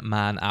main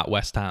man at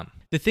West Ham.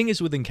 The thing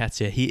is with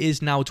Nketiah, he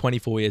is now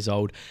 24 years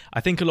old. I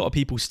think a lot of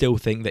people still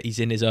think that he's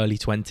in his early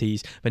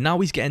 20s, but now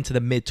he's getting to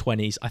the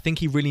mid-20s. I think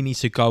he really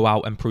needs to go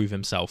out and prove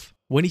himself.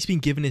 When he's been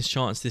given his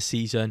chance this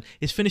season,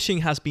 his finishing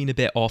has been a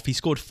bit off. He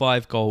scored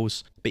 5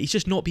 goals, but he's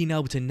just not been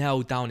able to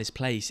nail down his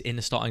place in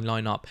the starting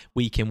lineup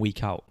week in,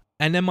 week out.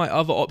 And then my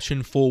other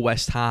option for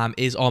West Ham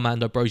is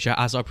Armando Broja,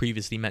 as I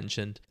previously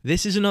mentioned.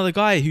 This is another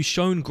guy who's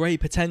shown great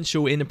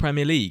potential in the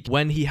Premier League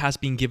when he has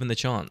been given the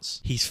chance.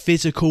 He's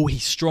physical,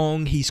 he's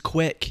strong, he's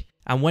quick.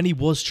 And when he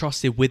was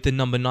trusted with the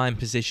number 9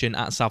 position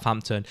at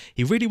Southampton,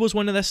 he really was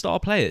one of their star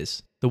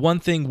players. The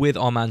one thing with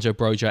Armando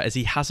Broja is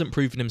he hasn't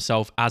proven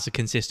himself as a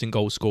consistent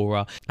goal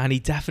scorer, and he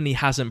definitely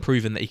hasn't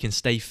proven that he can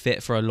stay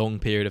fit for a long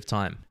period of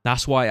time.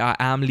 That's why I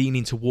am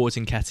leaning towards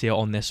Nketiah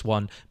on this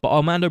one, but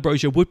Armando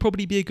Broja would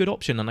probably be a good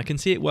option, and I can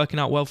see it working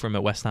out well for him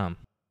at West Ham.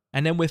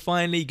 And then we're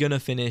finally going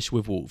to finish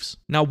with Wolves.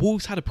 Now,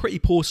 Wolves had a pretty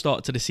poor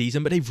start to the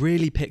season, but they've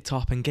really picked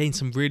up and gained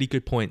some really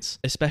good points,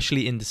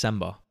 especially in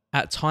December.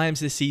 At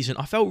times this season,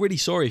 I felt really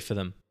sorry for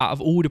them. Out of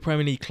all the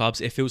Premier League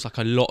clubs, it feels like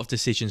a lot of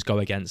decisions go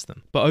against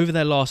them. But over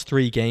their last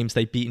 3 games,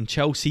 they've beaten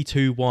Chelsea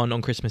 2-1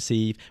 on Christmas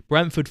Eve,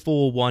 Brentford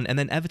 4-1, and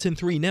then Everton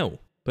 3-0.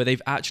 But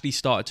they've actually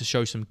started to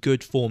show some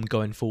good form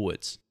going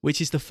forwards,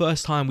 which is the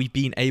first time we've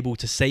been able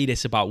to say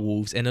this about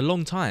Wolves in a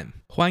long time.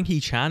 Hwang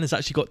Hee-chan has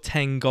actually got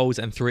 10 goals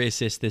and 3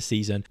 assists this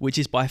season, which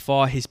is by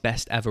far his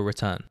best ever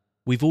return.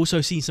 We've also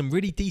seen some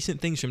really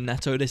decent things from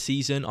Neto this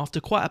season after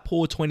quite a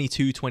poor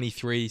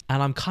 22-23,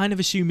 and I'm kind of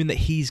assuming that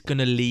he's going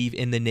to leave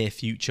in the near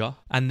future,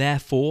 and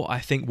therefore I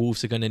think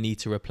Wolves are going to need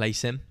to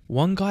replace him.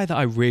 One guy that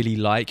I really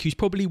like, who's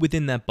probably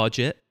within their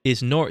budget,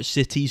 is Norwich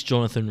City's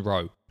Jonathan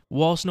Rowe.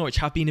 Whilst Norwich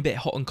have been a bit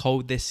hot and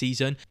cold this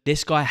season,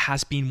 this guy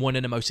has been one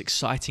of the most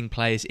exciting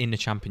players in the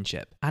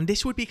Championship. And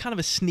this would be kind of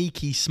a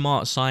sneaky,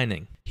 smart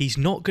signing. He's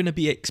not going to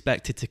be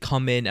expected to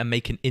come in and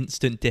make an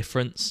instant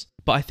difference.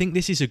 But I think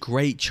this is a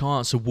great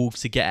chance for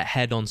Wolves to get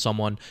ahead on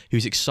someone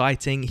who's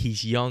exciting,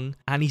 he's young,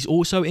 and he's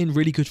also in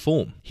really good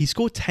form. He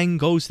scored 10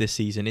 goals this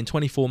season in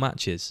 24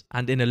 matches,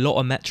 and in a lot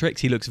of metrics,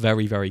 he looks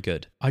very, very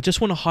good. I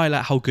just want to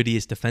highlight how good he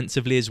is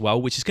defensively as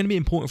well, which is going to be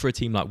important for a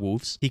team like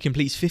Wolves. He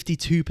completes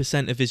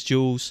 52% of his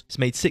duels, he's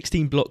made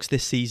 16 blocks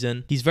this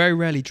season, he's very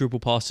rarely dribble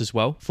past as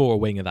well, for a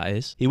winger that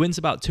is. He wins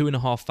about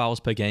 2.5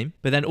 fouls per game,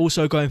 but then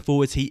also going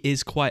forwards, he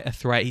is quite a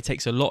threat, he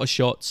takes a lot of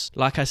shots.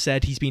 Like I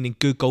said, he's been in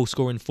good goal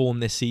scoring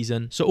form this season.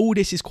 So all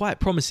this is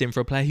quite promising for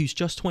a player who's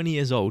just 20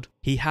 years old.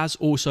 He has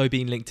also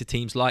been linked to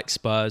teams like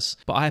Spurs,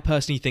 but I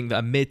personally think that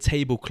a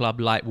mid-table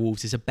club like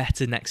Wolves is a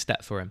better next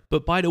step for him.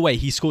 But by the way,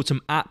 he scored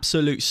some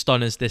absolute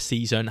stunners this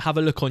season. Have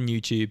a look on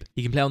YouTube.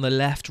 He can play on the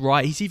left,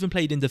 right. He's even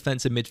played in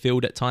defensive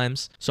midfield at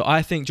times. So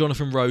I think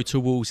Jonathan Rowe to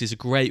Wolves is a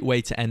great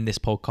way to end this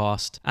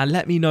podcast. And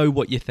let me know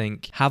what you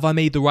think. Have I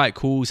made the right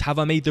calls? Have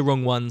I made the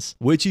wrong ones?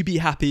 Would you be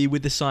happy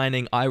with the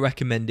signing I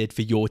recommended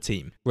for your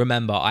team?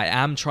 Remember, I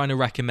am trying to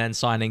recommend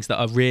signings that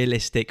are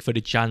realistic for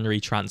the January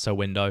transfer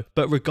window.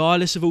 But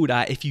regardless of all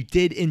that, if you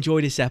did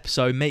enjoy this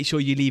episode, make sure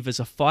you leave us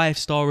a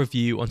 5-star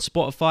review on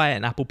Spotify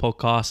and Apple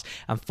Podcasts,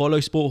 and follow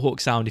Sporthawk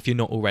Sound if you're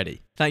not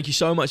already. Thank you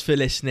so much for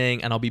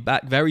listening, and I'll be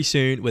back very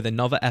soon with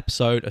another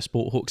episode of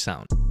Sporthawk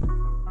Sound.